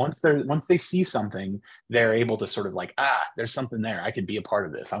once they see something, they're able to sort of like, there's something there. I could be a part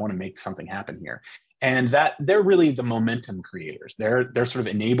of this. I want to make something happen here. And that they're really the momentum creators. They're sort of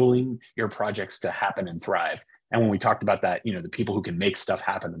enabling your projects to happen and thrive. And when we talked about that, the people who can make stuff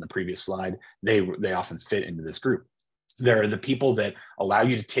happen in the previous slide, they often fit into this group. They're the people that allow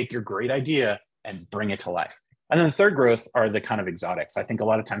you to take your great idea and bring it to life. And then the third growth are the kind of exotics. I think a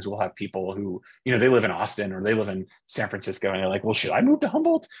lot of times we'll have people who, they live in Austin or they live in San Francisco, and they're like, well, should I move to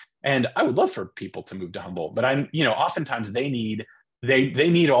Humboldt? And I would love for people to move to Humboldt, but oftentimes they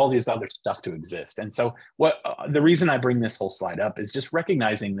need all these other stuff to exist. And so the reason I bring this whole slide up is just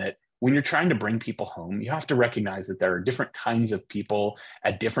recognizing that when you're trying to bring people home, you have to recognize that there are different kinds of people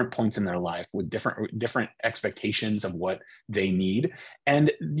at different points in their life with different expectations of what they need.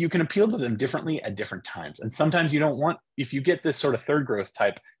 And you can appeal to them differently at different times. And sometimes you don't want, if you get this sort of third growth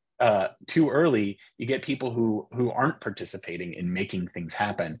type too early, you get people who aren't participating in making things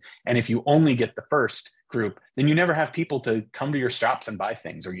happen. And if you only get the first group, then you never have people to come to your shops and buy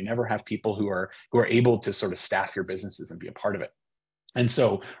things, or you never have people who are able to sort of staff your businesses and be a part of it. And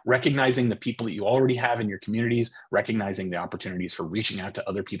so recognizing the people that you already have in your communities, recognizing the opportunities for reaching out to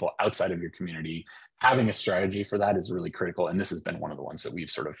other people outside of your community, having a strategy for that is really critical. And this has been one of the ones that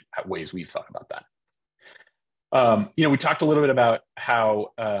we've thought about that. We talked a little bit about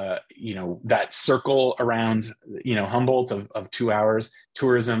how, that circle around, Humboldt of 2 hours,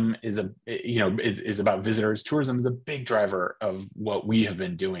 tourism is about visitors. Tourism is a big driver of what we have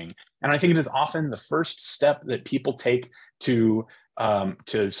been doing. And I think it is often the first step that people take to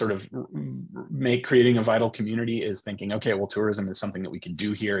sort of creating a vital community is thinking, okay, well, tourism is something that we can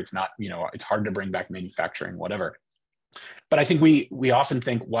do here. It's not, it's hard to bring back manufacturing, whatever. But I think we often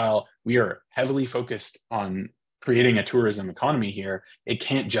think, while we are heavily focused on creating a tourism economy here, it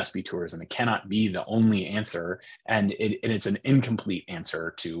can't just be tourism. It cannot be the only answer, and it's an incomplete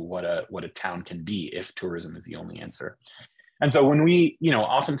answer to what a town can be if tourism is the only answer. And so when we,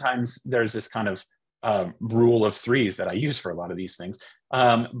 oftentimes there's this kind of rule of threes that I use for a lot of these things.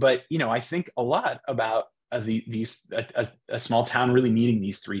 But I think a lot about a small town really needing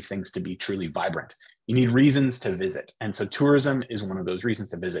these three things to be truly vibrant. You need reasons to visit. And so tourism is one of those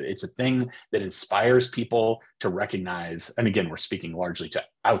reasons to visit. It's a thing that inspires people to recognize, and again, we're speaking largely to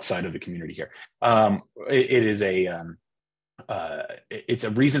outside of the community here. It's a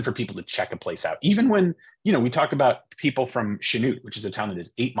reason for people to check a place out. Even when, we talk about people from Chanute, which is a town that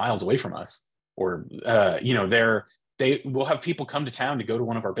is 8 miles away from us. you know, they will have people come to town to go to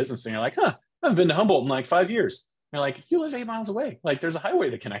one of our businesses, and you're like, huh, I haven't been to Humboldt in like 5 years. And you're like, you live 8 miles away. Like there's a highway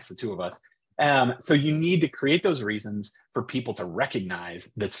that connects the two of us. So you need to create those reasons for people to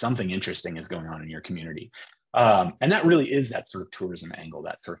recognize that something interesting is going on in your community. And that really is that sort of tourism angle,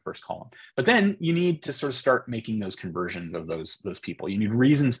 that sort of first column. But then you need to sort of start making those conversions of those people. You need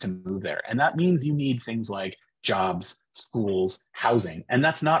reasons to move there. And that means you need things like jobs, schools, housing. And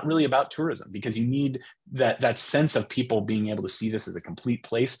that's not really about tourism, because you need that sense of people being able to see this as a complete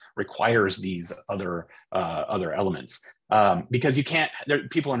place requires these other elements. Because you can't,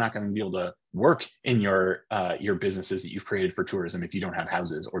 people are not going to be able to work in your businesses that you've created for tourism if you don't have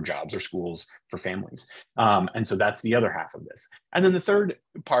houses or jobs or schools for families. And so that's the other half of this. And then the third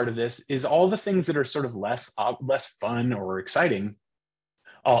part of this is all the things that are sort of less fun or exciting,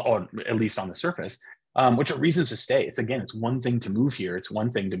 or at least on the surface, which are reasons to stay. It's one thing to move here. It's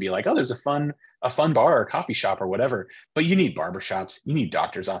one thing to be like, oh, there's a fun bar or coffee shop or whatever. But you need barbershops, you need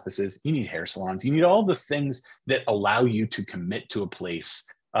doctor's offices, you need hair salons, you need all the things that allow you to commit to a place.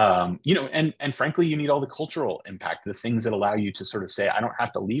 You know, and frankly, you need all the cultural impact, the things that allow you to sort of say, I don't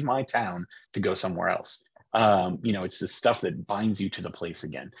have to leave my town to go somewhere else. You know, it's the stuff that binds you to the place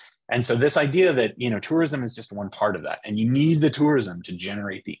again. And so this idea that, you know, tourism is just one part of that, and you need the tourism to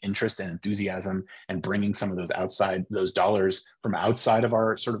generate the interest and enthusiasm and bringing some of those dollars from outside of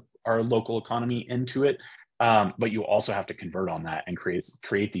our local economy into it. But you also have to convert on that and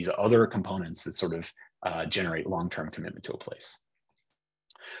create these other components that sort of generate long-term commitment to a place.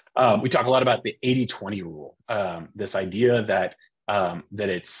 We talk a lot about the 80-20 rule, this idea that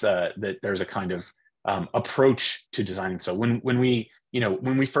that there's a kind of approach to designing. So when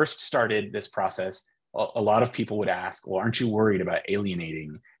we first started this process, a lot of people would ask, well, aren't you worried about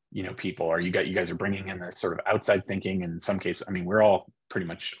alienating, you know, people? Or you guys are bringing in this sort of outside thinking. And in some cases, I mean, we're all pretty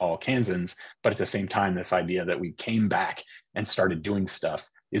much all Kansans, but at the same time, this idea that we came back and started doing stuff,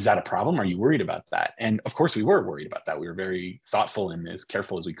 is that a problem? Are you worried about that? And of course we were worried about that. We were very thoughtful and as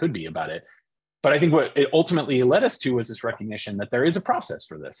careful as we could be about it. But I think what it ultimately led us to was this recognition that there is a process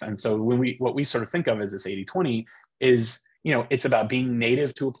for this. And so what we sort of think of as this 80-20 is, you know, it's about being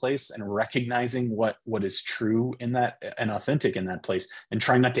native to a place and recognizing what is true in that and authentic in that place, and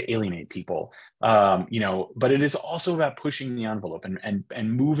trying not to alienate people. You know, but it is also about pushing the envelope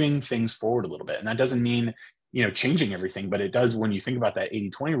and moving things forward a little bit. And that doesn't mean, you know, changing everything, but it does, when you think about that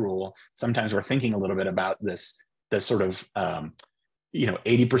 80-20 rule, sometimes we're thinking a little bit about this sort of, you know,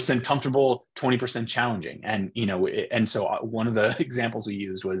 80% comfortable, 20% challenging. And, you know, and so one of the examples we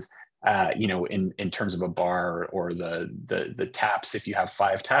used was, you know, in terms of a bar or the taps, if you have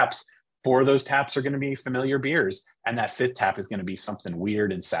 5 taps, 4 of those taps are going to be familiar beers. And that 5th tap is going to be something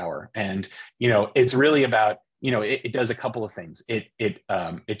weird and sour. And, you know, it's really about, you know, it does a couple of things. It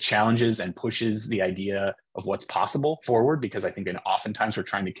challenges and pushes the idea of what's possible forward, because I think oftentimes we're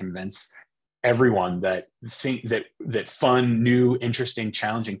trying to convince everyone that fun, new, interesting,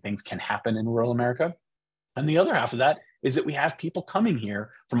 challenging things can happen in rural America. And the other half of that is that we have people coming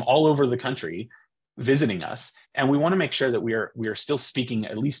here from all over the country visiting us, and we want to make sure that we are still speaking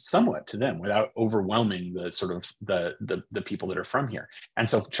at least somewhat to them without overwhelming the sort of the people that are from here. And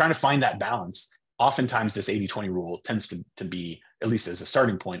so trying to find that balance, oftentimes this 80-20 rule tends to be, at least as a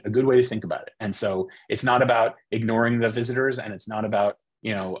starting point, a good way to think about it. And so it's not about ignoring the visitors, and it's not about,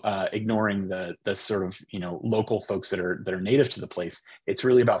 you know, ignoring the sort of, you know, local folks that are native to the place. It's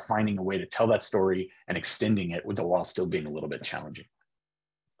really about finding a way to tell that story and extending it while still being a little bit challenging.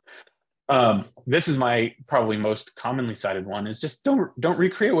 This is my probably most commonly cited one, is just don't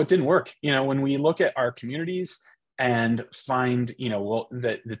recreate what didn't work. You know, when we look at our communities and find, you know, well,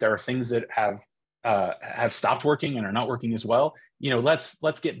 that there are things that have stopped working and are not working as well, you know, let's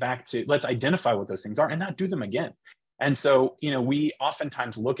identify what those things are and not do them again. And so, you know, we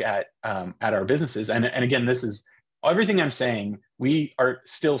oftentimes look at our businesses, and again, this is everything I'm saying, we are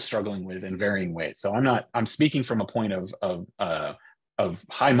still struggling with in varying ways. So I'm speaking from a point of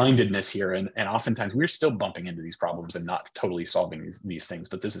high-mindedness here, and oftentimes we're still bumping into these problems and not totally solving these things,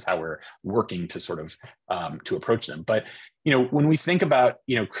 but this is how we're working to sort of to approach them. But, you know, when we think about,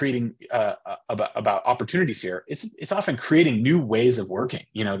 you know, creating about opportunities here, it's often creating new ways of working.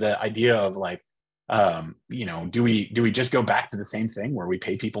 You know, the idea of like, you know, do we just go back to the same thing where we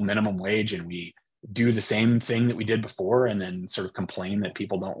pay people minimum wage and we do the same thing that we did before and then sort of complain that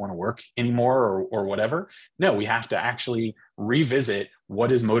people don't want to work anymore or whatever? No, we have to actually revisit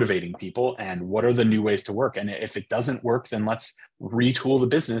what is motivating people and what are the new ways to work. And if it doesn't work, then let's retool the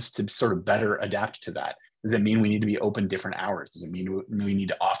business to sort of better adapt to that. Does it mean we need to be open different hours? Does it mean we need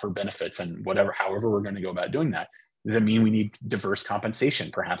to offer benefits and however we're going to go about doing that? Does it mean we need diverse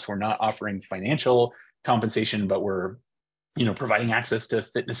compensation? Perhaps we're not offering financial compensation, but we're providing access to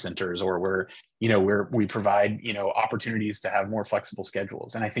fitness centers, or we provide, opportunities to have more flexible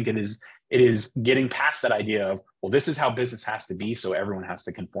schedules. And I think it is getting past that idea of, well, this is how business has to be, so everyone has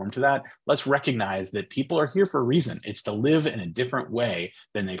to conform to that. Let's recognize that people are here for a reason. It's to live in a different way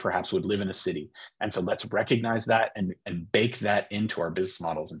than they perhaps would live in a city. And so let's recognize that and bake that into our business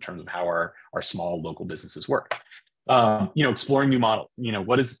models in terms of how our small local businesses work. Exploring new model.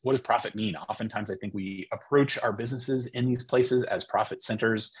 What does profit mean? Oftentimes, I think we approach our businesses in these places as profit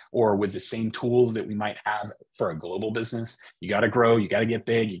centers, or with the same tools that we might have for a global business. You got to grow, you got to get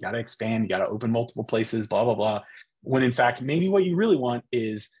big, you got to expand, you got to open multiple places, blah, blah, blah. When in fact, maybe what you really want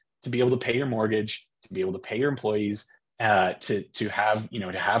is to be able to pay your mortgage, to be able to pay your employees, to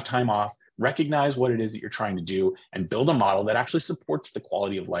have time off, recognize what it is that you're trying to do, and build a model that actually supports the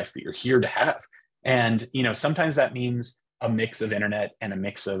quality of life that you're here to have. And, sometimes that means a mix of internet and a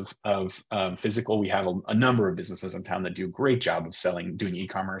mix of physical. We have a number of businesses in town that do a great job of doing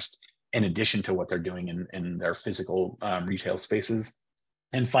e-commerce in addition to what they're doing in their physical retail spaces,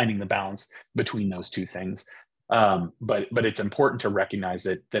 and finding the balance between those two things. But it's important to recognize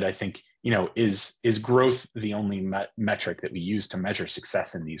that I think, is growth the only metric that we use to measure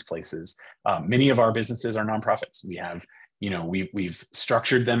success in these places? Many of our businesses are nonprofits. We have we've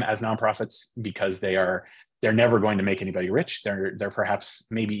structured them as nonprofits because they're never going to make anybody rich. They're perhaps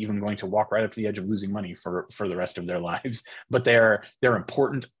maybe even going to walk right up to the edge of losing money for the rest of their lives. But they're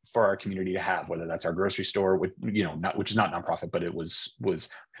important for our community to have, whether that's our grocery store, which is not nonprofit, but it was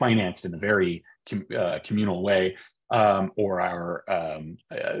financed in a very communal way, or our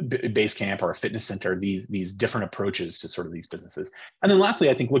base camp or a fitness center, these different approaches to sort of these businesses. And then lastly,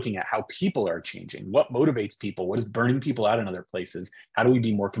 I think looking at how people are changing, what motivates people, what is burning people out in other places, how do we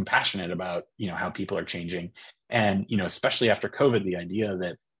be more compassionate about, how people are changing? And, especially after COVID, the idea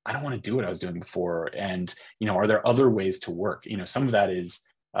that I don't want to do what I was doing before. And, are there other ways to work? Some of that is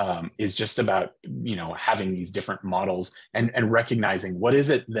just about, having these different models and recognizing what is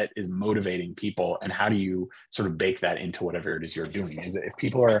it that is motivating people, and how do you sort of bake that into whatever it is you're doing. If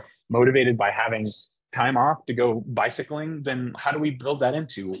people are motivated by having time off to go bicycling, then how do we build that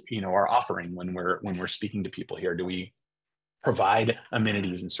into, our offering when we're speaking to people here? Do we provide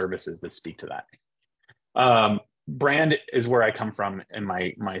amenities and services that speak to that? Brand is where I come from in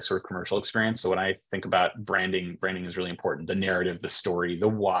my sort of commercial experience. So when I think about branding is really important. The narrative, the story, the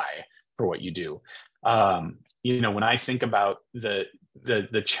why for what you do. When I think about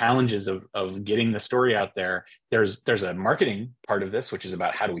the challenges of getting the story out there, there's a marketing part of this, which is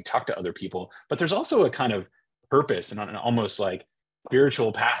about how do we talk to other people, but there's also a kind of purpose and an almost like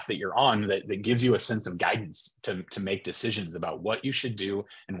spiritual path that you're on that gives you a sense of guidance to make decisions about what you should do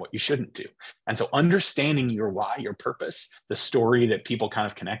and what you shouldn't do. And so understanding your why, your purpose, the story that people kind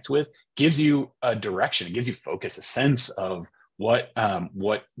of connect with, gives you a direction. It gives you focus, a sense of what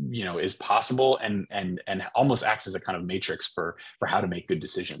is possible, and almost acts as a kind of matrix for how to make good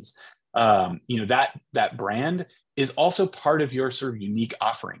decisions. That brand is also part of your sort of unique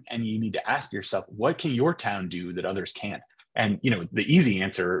offering, and you need to ask yourself, what can your town do that others can't? And, the easy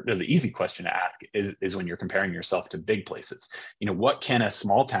answer, or the easy question to ask is when you're comparing yourself to big places, what can a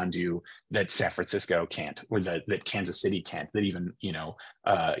small town do that San Francisco can't, or that Kansas City can't, that even,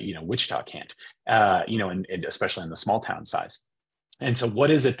 Wichita can't, and especially in the small town size. And so what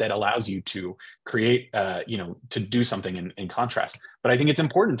is it that allows you to create, to do something in contrast? But I think it's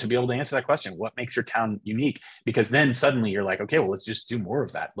important to be able to answer that question. What makes your town unique? Because then suddenly you're like, okay, well, let's just do more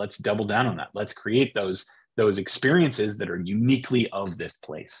of that. Let's double down on that. Let's create those experiences that are uniquely of this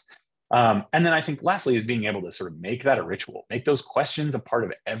place. And then I think lastly is being able to sort of make that a ritual, make those questions a part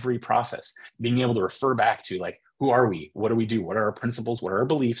of every process, being able to refer back to, like, who are we? What do we do? What are our principles? What are our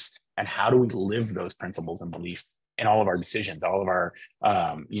beliefs? And how do we live those principles and beliefs in all of our decisions, all of our,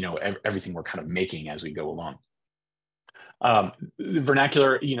 everything we're kind of making as we go along. The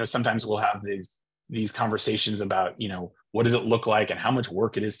vernacular, sometimes we'll have these conversations about, what does it look like and how much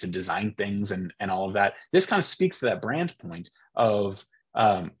work it is to design things and all of that. This kind of speaks to that brand point of,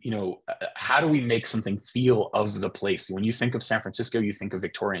 how do we make something feel of the place? When you think of San Francisco, you think of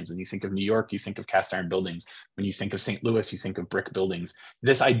Victorians. When you think of New York, you think of cast iron buildings. When you think of St. Louis, you think of brick buildings.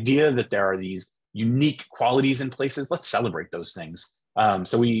 This idea that there are these unique qualities in places, let's celebrate those things.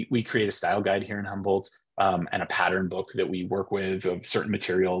 So we create a style guide here in Humboldt, and a pattern book that we work with of certain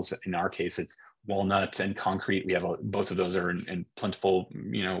materials. In our case, it's walnut and concrete. We have both of those are in plentiful,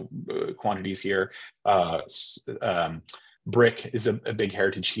 quantities here. Brick is a big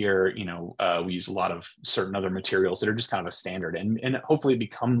heritage here. We use a lot of certain other materials that are just kind of a standard, and hopefully it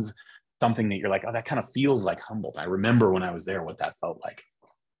becomes something that you're like, oh, that kind of feels like Humboldt. I remember when I was there, what that felt like.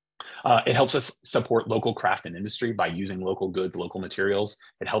 It helps us support local craft and industry by using local goods, local materials.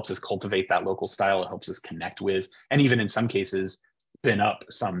 It helps us cultivate that local style. It helps us connect with, and even in some cases, spin up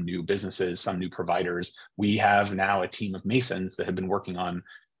some new businesses, some new providers. We have now a team of masons that have been working on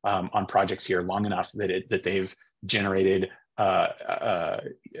projects here long enough that they've generated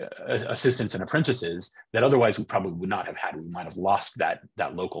assistants and apprentices that otherwise we probably would not have had. We might have lost that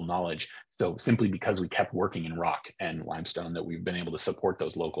local knowledge. So simply because we kept working in rock and limestone, that we've been able to support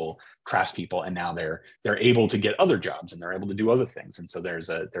those local craftspeople, and now they're able to get other jobs and they're able to do other things. And so there is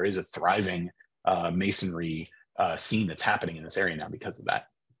a thriving masonry scene that's happening in this area now because of that.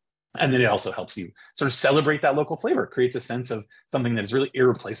 And then it also helps you sort of celebrate that local flavor. It creates a sense of something that is really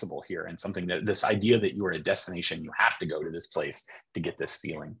irreplaceable here, and something that this idea that you are a destination, you have to go to this place to get this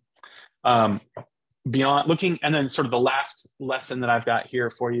feeling. Beyond looking, and then sort of the last lesson that I've got here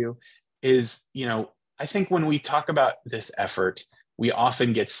for you is, I think when we talk about this effort, we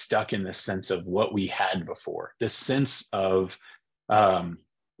often get stuck in the sense of what we had before, this sense of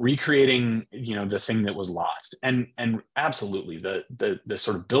recreating, the thing that was lost. And absolutely, the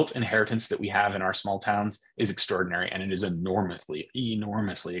sort of built inheritance that we have in our small towns is extraordinary, and it is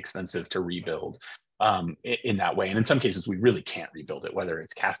enormously expensive to rebuild in that way. And in some cases, we really can't rebuild it, whether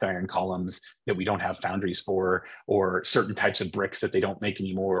it's cast iron columns that we don't have foundries for, or certain types of bricks that they don't make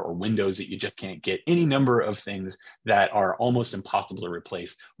anymore, or windows that you just can't get, any number of things that are almost impossible to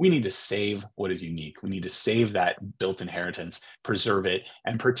replace. We need to save what is unique. We need to save that built inheritance, preserve it,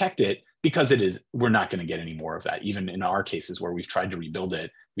 and protect it, because we're not going to get any more of that. Even in our cases where we've tried to rebuild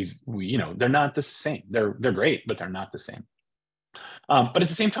it, they're not the same. They're great, but they're not the same. But at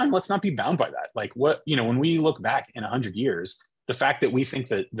the same time, let's not be bound by that. Like when we look back in 100 years, the fact that we think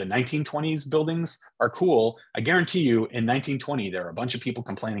that the 1920s buildings are cool, I guarantee you in 1920, there are a bunch of people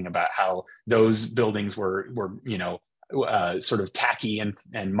complaining about how those buildings were sort of tacky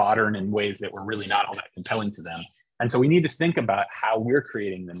and modern in ways that were really not all that compelling to them. And so we need to think about how we're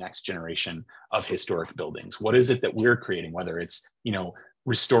creating the next generation of historic buildings. What is it that we're creating, whether it's,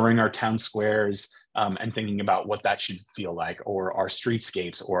 restoring our town squares, and thinking about what that should feel like, or our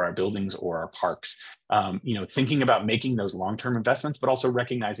streetscapes, or our buildings, or our parks. Thinking about making those long-term investments, but also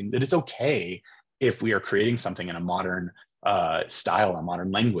recognizing that it's okay if we are creating something in a modern style, a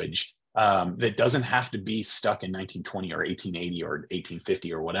modern language, that doesn't have to be stuck in 1920 or 1880 or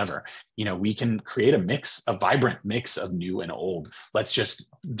 1850 or whatever. We can create a vibrant mix of new and old. Let's just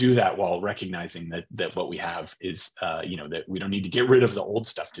do that while recognizing that what we have is, that we don't need to get rid of the old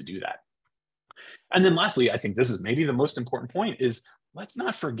stuff to do that. And then lastly, I think this is maybe the most important point, is let's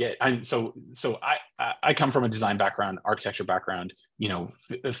not forget. So I come from a design background, architecture background,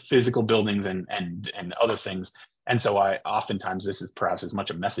 physical buildings and other things. And so oftentimes this is perhaps as much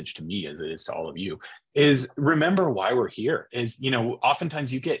a message to me as it is to all of you, is remember why we're here. Is,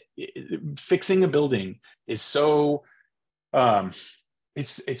 oftentimes fixing a building is so,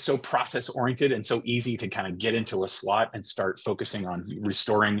 it's so process oriented and so easy to kind of get into a slot and start focusing on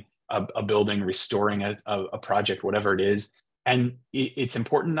restoring a building, restoring a project, whatever it is. And it's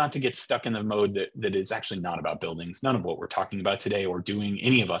important not to get stuck in the mode that it's actually not about buildings. None of what we're talking about today, or doing,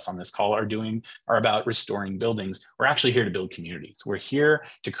 any of us on this call are about restoring buildings. We're actually here to build communities. We're here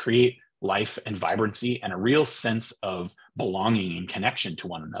to create life and vibrancy and a real sense of belonging and connection to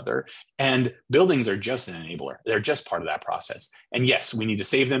one another. And buildings are just an enabler. They're just part of that process. And yes, we need to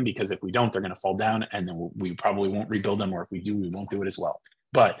save them, because if we don't, they're going to fall down, and then we probably won't rebuild them, or if we do, we won't do it as well.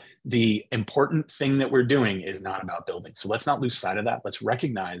 But the important thing that we're doing is not about building. So let's not lose sight of that. Let's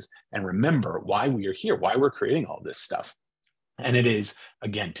recognize and remember why we are here, why we're creating all this stuff. And it is,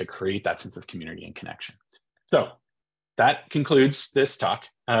 again, to create that sense of community and connection. So that concludes this talk.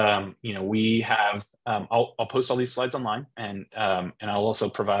 We have, I'll post all these slides online, and I'll also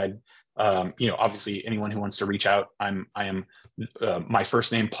provide, obviously anyone who wants to reach out, I am my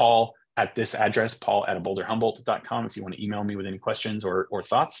first name, Paul, at this address, paul@boulderhumboldt.com, if you want to email me with any questions or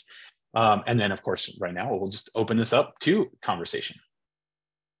thoughts. And then, of course, right now, we'll just open this up to conversation.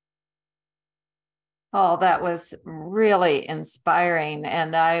 Oh, that was really inspiring.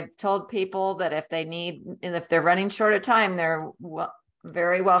 And I've told people that if they're running short of time, they're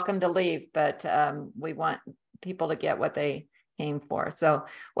very welcome to leave, but we want people to get what they came for. So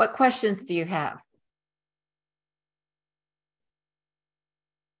what questions do you have?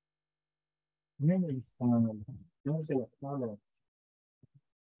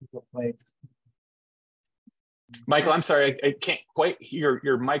 Michael, I'm sorry, I can't quite hear.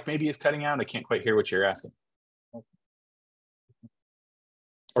 Your mic maybe is cutting out. I can't quite hear what you're asking.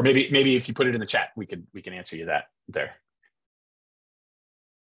 Or maybe if you put it in the chat, we can answer you that there.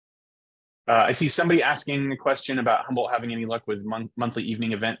 I see somebody asking a question about Humboldt having any luck with monthly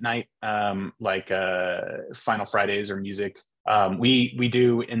evening event night, like Final Fridays or music. We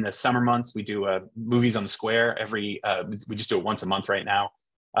do in the summer months. We do movies on the square every. We just do it once a month right now,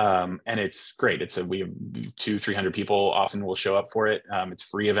 and it's great. We have 200-300 people often will show up for it. It's a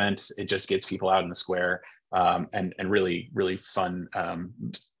free event. It just gets people out in the square, and really fun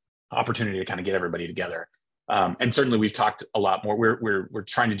opportunity to kind of get everybody together. And certainly we've talked a lot more. We're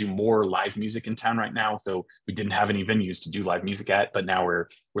trying to do more live music in town right now. So we didn't have any venues to do live music at, but now we're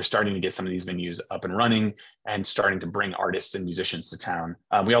starting to get some of these venues up and running and starting to bring artists and musicians to town.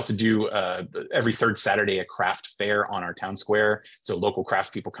 We also do every third Saturday a craft fair on our town square. So local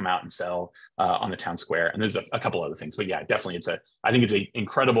craftspeople come out and sell on the town square. And there's a couple other things, but yeah, definitely I think it's an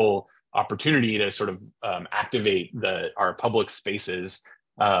incredible opportunity to sort of activate our public spaces,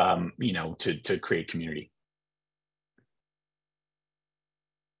 to create community.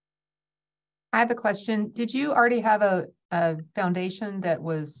 I have a question. Did you already have a foundation that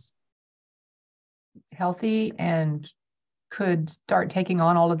was healthy and could start taking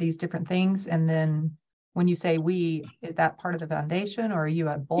on all of these different things? And then when you say is that part of the foundation, or are you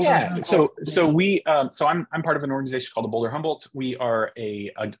a Boulder? Yeah, Humboldt? so I'm part of an organization called the Boulder Humboldt. We are a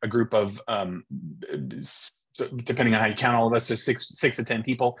group of, depending on how you count all of us, so six to 10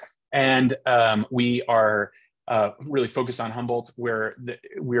 people. And we are really focused on Humboldt, where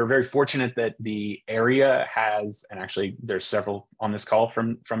we are very fortunate that the area has, and actually there's several on this call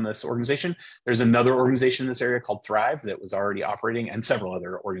from this organization. There's another organization in this area called Thrive that was already operating, and several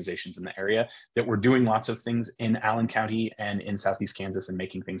other organizations in the area that were doing lots of things in Allen County and in Southeast Kansas and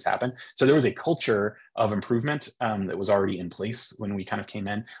making things happen. So there was a culture of improvement that was already in place when we kind of came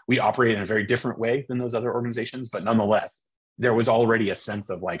in. We operate in a very different way than those other organizations, but nonetheless, there was already a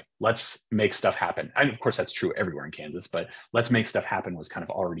sense of like, let's make stuff happen. And of course, that's true everywhere in Kansas, but let's make stuff happen was kind of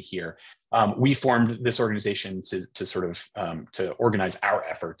already here. We formed this organization to sort of to organize our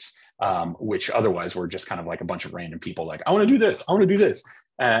efforts, which otherwise were just kind of like a bunch of random people like, I want to do this, I want to do this.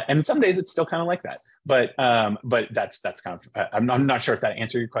 And some days it's still kind of like that. But that's kind of, I'm not sure if that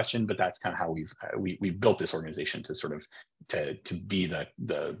answered your question, but that's kind of how we've built this organization to sort of to be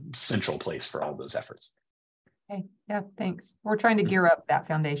the central place for all those efforts. Okay. Yeah, thanks. We're trying to gear up that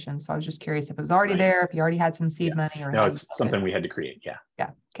foundation. So I was just curious if it was already there, if you already had some seed money, or no, it's something we had to create. Yeah. Yeah.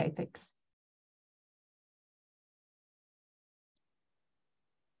 Okay. Thanks.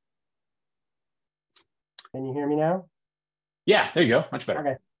 Can you hear me now? Yeah, there you go. Much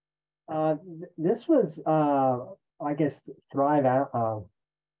better. Okay. This was, I guess, Thrive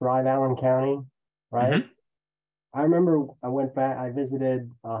Allen County, right? Mm-hmm. I remember I went back, I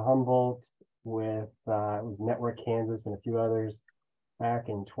visited Humboldt with it was Network Kansas and a few others back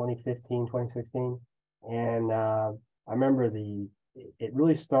in 2015, 2016. And I remember it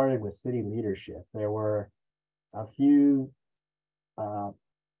really started with city leadership. There were a few,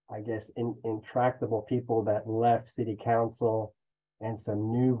 I guess, intractable people that left city council, and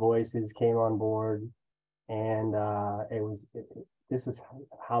some new voices came on board. And this is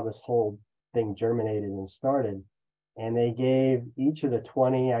how this whole thing germinated and started. And they gave each of the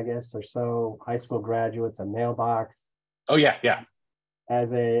 20, I guess, or so high school graduates a mailbox. Oh yeah, yeah.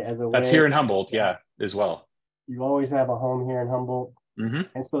 As a That's way, here in Humboldt, yeah, as well. You always have a home here in Humboldt. Mm-hmm.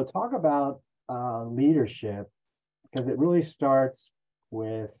 And so talk about leadership, because it really starts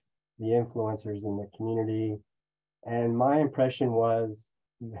with the influencers in the community. And my impression was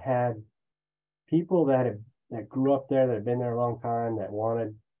you had people that grew up there, that have been there a long time, that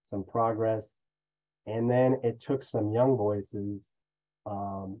wanted some progress. And then it took some young voices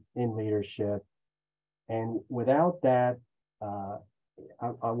in leadership. And without that,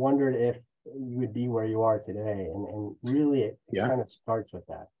 I wondered if you would be where you are today. And really, it kind of starts with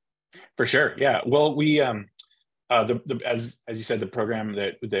that. For sure. Yeah. Well, we, as you said, the program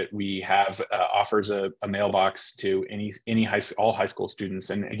that we have offers a mailbox to all high school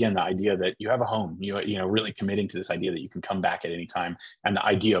students. And again, the idea that you have a home, really committing to this idea that you can come back at any time. And the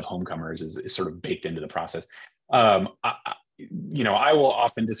idea of homecomers is sort of baked into the process. I will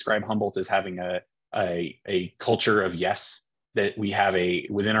often describe Humboldt as having a culture of yes, that we have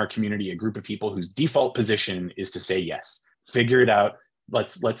within our community, a group of people whose default position is to say yes, figure it out.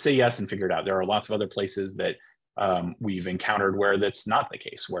 Let's say yes and figure it out. There are lots of other places that we've encountered where that's not the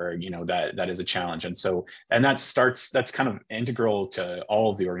case, where that is a challenge, and that's kind of integral to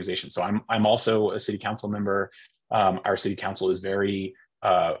all of the organizations. So I'm also a city council member. Our city council is very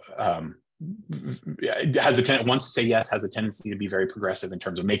wants to say yes, has a tendency to be very progressive in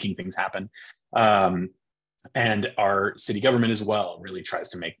terms of making things happen. And our city government as well really tries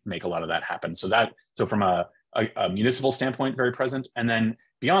to make a lot of that happen. So from a a municipal standpoint very present. And then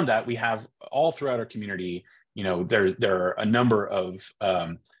beyond that, we have all throughout our community, there are a number of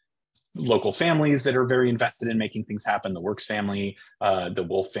local families that are very invested in making things happen. The Works family, the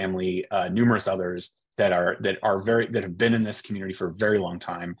Wolf family, numerous others that have been in this community for a very long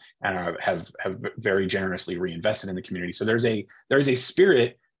time and have very generously reinvested in the community. So there is a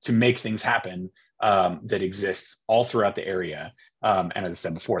spirit to make things happen that exists all throughout the area. And as I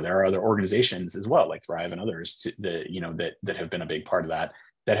said before, there are other organizations as well, like Thrive and others, that have been a big part of that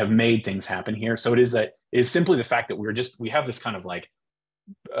have made things happen here. So it is simply the fact that we have this kind of like,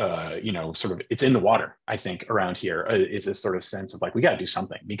 sort of, it's in the water, I think, around here, is this sort of sense of like, we got to do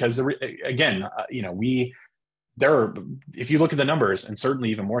something, because again, if you look at the numbers, and certainly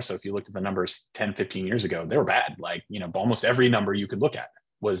even more so if you looked at the numbers 10, 15 years ago, they were bad. Like, almost every number you could look at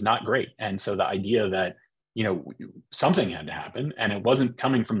was not great. And so the idea that, something had to happen, and it wasn't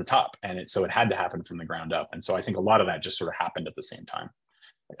coming from the top, so it had to happen from the ground up. And so I think a lot of that just sort of happened at the same time.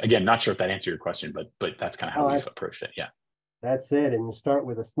 Again, not sure if that answered your question, but that's kind of how we've approached it. Yeah. That's it. And you start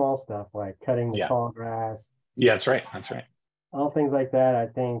with the small stuff, like cutting the tall grass. Yeah, that's right. All things like that. I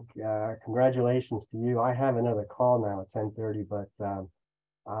think, congratulations to you. I have another call now at 10:30, but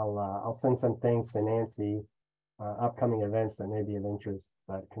I'll send some things to Nancy, upcoming events that may be of interest,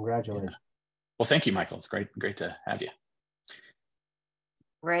 but congratulations. Yeah. Well, thank you, Michael. It's great to have you.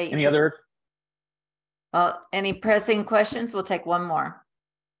 Great. Any other? Any pressing questions? We'll take one more.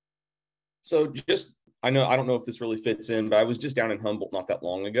 So I don't know if this really fits in, but I was just down in Humboldt not that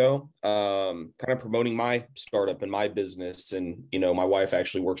long ago, kind of promoting my startup and my business. And, my wife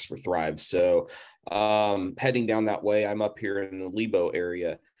actually works for Thrive. So heading down that way, I'm up here in the Lebo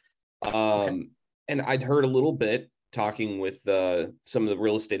area. And I'd heard a little bit talking with some of the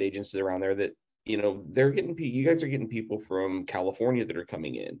real estate agents around there that, you guys are getting people from California that are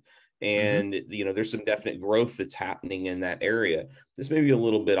coming in. And, there's some definite growth that's happening in that area. This may be a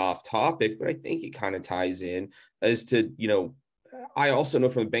little bit off topic, but I think it kind of ties in as to, I also know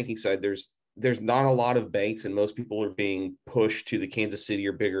from the banking side, there's not a lot of banks, and most people are being pushed to the Kansas City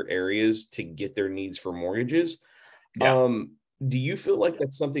or bigger areas to get their needs for mortgages. Yeah. Do you feel like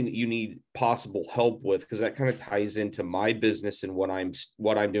that's something that you need possible help with? Because that kind of ties into my business and what I'm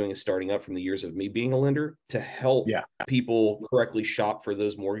doing is starting up from the years of me being a lender to help people correctly shop for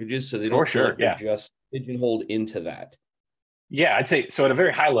those mortgages, so they don't feel like they're just pigeonholed into that. Yeah, I'd say so. At a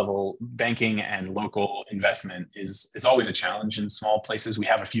very high level, banking and local investment is always a challenge in small places. We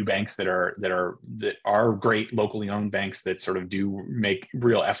have a few banks that are great locally owned banks that sort of do make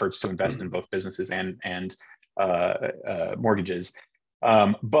real efforts to invest in both businesses and mortgages,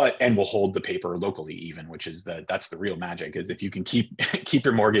 and will hold the paper locally, even, which is that's the real magic, is if you can keep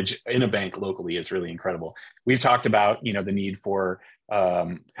your mortgage in a bank locally, it's really incredible. We've talked about the need for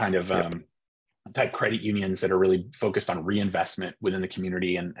type credit unions that are really focused on reinvestment within the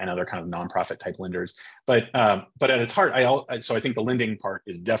community, and other kind of nonprofit type lenders. But at its heart, so I think the lending part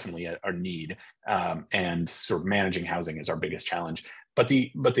is definitely a need, and sort of managing housing is our biggest challenge. But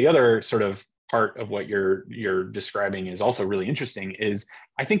the other sort of part of what you're describing is also really interesting, is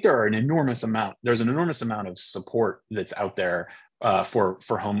I think there's an enormous amount of support that's out there for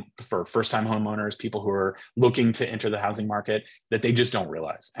first-time homeowners, people who are looking to enter the housing market, that they just don't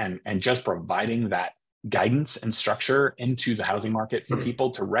realize, and just providing that guidance and structure into the housing market for people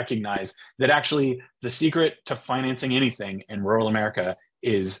to recognize that actually the secret to financing anything in rural America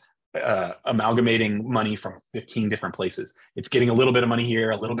is amalgamating money from 15 different places. It's getting a little bit of money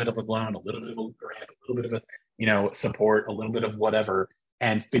here, a little bit of a loan, a little bit of a grant, a little bit of a support, a little bit of whatever,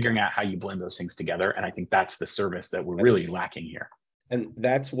 and figuring out how you blend those things together. And I think that's the service that we're really lacking here. And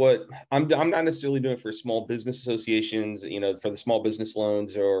that's what I'm not necessarily doing for small business associations, for the small business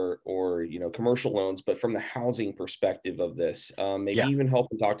loans or commercial loans, but from the housing perspective of this, even help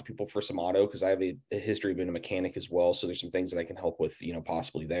and talk to people for some auto, because I have a history of being a mechanic as well. So there's some things that I can help with,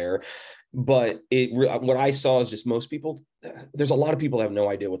 possibly there. But what I saw is just most people, there's a lot of people that have no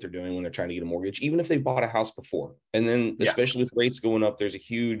idea what they're doing when they're trying to get a mortgage, even if they bought a house before. And then especially with rates going up, there's a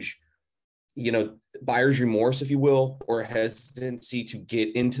huge buyer's remorse, if you will, or hesitancy to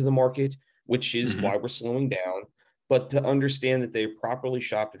get into the market, which is why we're slowing down. But to understand that they're properly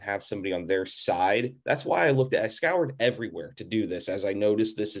shopped and have somebody on their side, that's why I scoured everywhere to do this, as I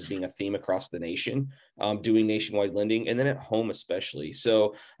noticed this as being a theme across the nation, doing nationwide lending, and then at home especially.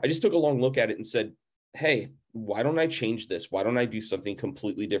 So I just took a long look at it and said, hey, why don't I change this? Why don't I do something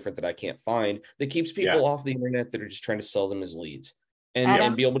completely different that I can't find, that keeps people off the internet that are just trying to sell them as leads?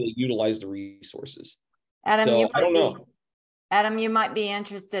 And be able to utilize the resources. Adam, so, I don't know. Adam, you might be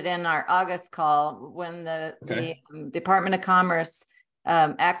interested in our August call when the Department of Commerce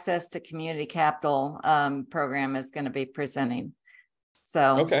Access to Community Capital program is going to be presenting.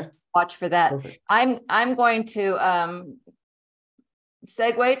 So Okay. Watch for that. Perfect. I'm going to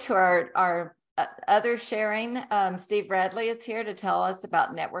segue to our other sharing. Steve Bradley is here to tell us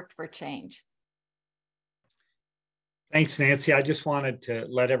about Network for Change. Thanks, Nancy. I just wanted to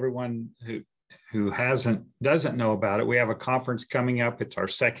let everyone who doesn't know about it. We have a conference coming up. It's our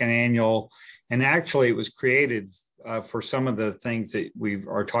second annual, and actually it was created for some of the things that we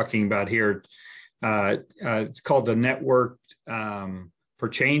are talking about here. It's called the Network for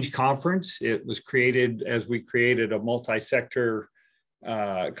Change Conference. It was created as we created a multi-sector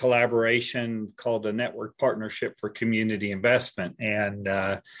collaboration called the Network Partnership for Community Investment. And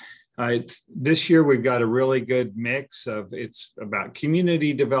this year we've got a really good mix of, it's about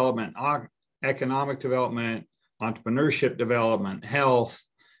community development, economic development, entrepreneurship development, health.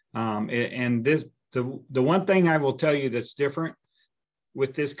 And the one thing I will tell you that's different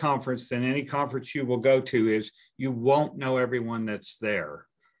with this conference than any conference you will go to is you won't know everyone that's there.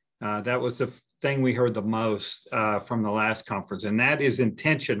 That was the thing we heard the most from the last conference, and that is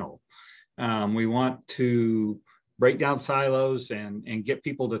intentional. We want to break down silos and get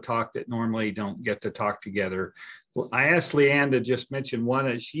people to talk that normally don't get to talk together. Well, I asked Leanne to just mention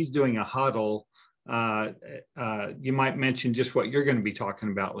one, she's doing a huddle. You might mention just what you're going to be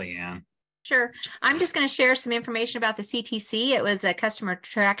talking about, Leanne. Sure. I'm just going to share some information about the CTC. It was a customer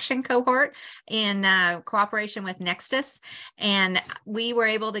traction cohort in cooperation with Nexus. And we were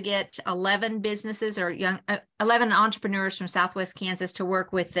able to get 11 businesses or 11 entrepreneurs from Southwest Kansas to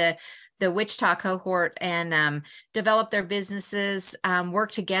work with the Wichita cohort and develop their businesses, work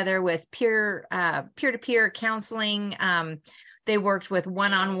together with peer-to-peer counseling. They worked with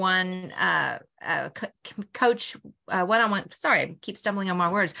one-on-one coach, sorry, I keep stumbling on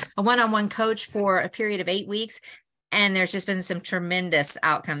my words, a one-on-one coach for a period of 8 weeks. And there's just been some tremendous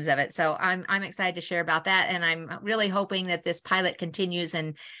outcomes of it. So I'm excited to share about that. And I'm really hoping that this pilot continues.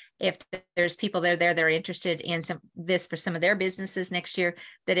 And if there's people there that are interested in this for some of their businesses next year,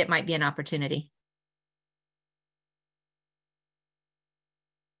 that it might be an opportunity.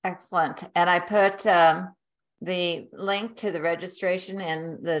 Excellent. And I put the link to the registration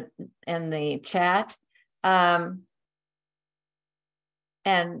in the chat.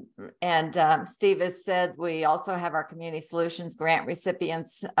 Steve has said we also have our Community Solutions grant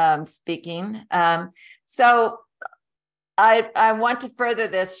recipients speaking. So I want to further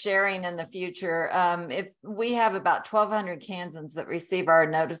this sharing in the future. If we have about 1,200 Kansans that receive our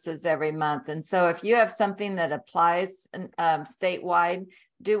notices every month. And so if you have something that applies statewide,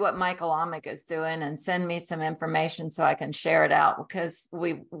 do what Michael Amick is doing and send me some information so I can share it out, because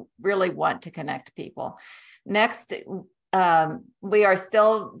we really want to connect people. Next, we are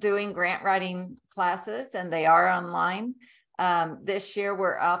still doing grant writing classes, and they are online. This year,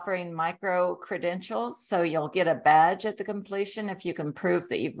 we're offering micro credentials, so you'll get a badge at the completion if you can prove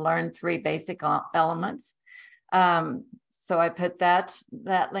that you've learned 3 basic elements. So I put that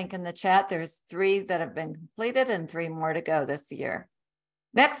link in the chat. There's 3 that have been completed and 3 more to go this year.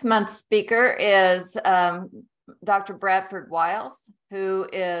 Next month's speaker is Dr. Bradford Wiles, who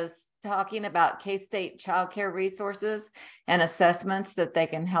is talking about K-State childcare resources and assessments that they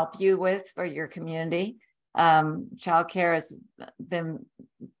can help you with for your community. Childcare has been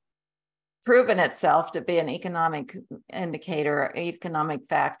proven itself to be an economic indicator, economic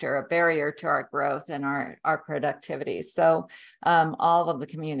factor, a barrier to our growth and our productivity. So all of the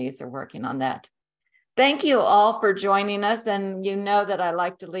communities are working on that. Thank you all for joining us. And you know that I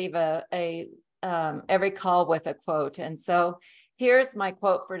like to leave every call with a quote. And so here's my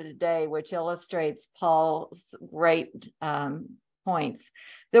quote for today, which illustrates Paul's great points.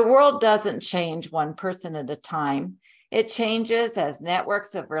 The world doesn't change one person at a time. It changes as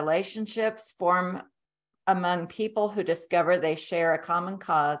networks of relationships form among people who discover they share a common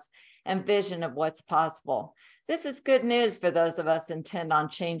cause and vision of what's possible. This is good news for those of us intent on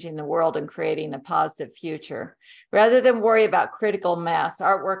changing the world and creating a positive future. Rather than worry about critical mass,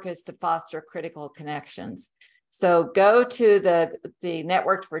 our work is to foster critical connections. So go to the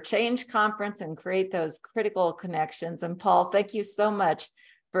Network for Change conference and create those critical connections. And Paul, thank you so much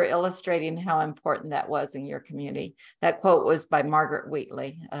for illustrating how important that was in your community. That quote was by Margaret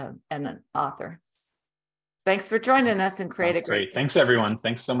Wheatley, and an author. Thanks for joining us and create a great. Thanks, everyone.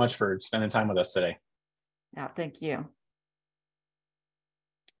 Thanks so much for spending time with us today. Yeah, thank you.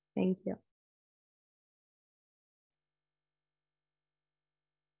 Thank you.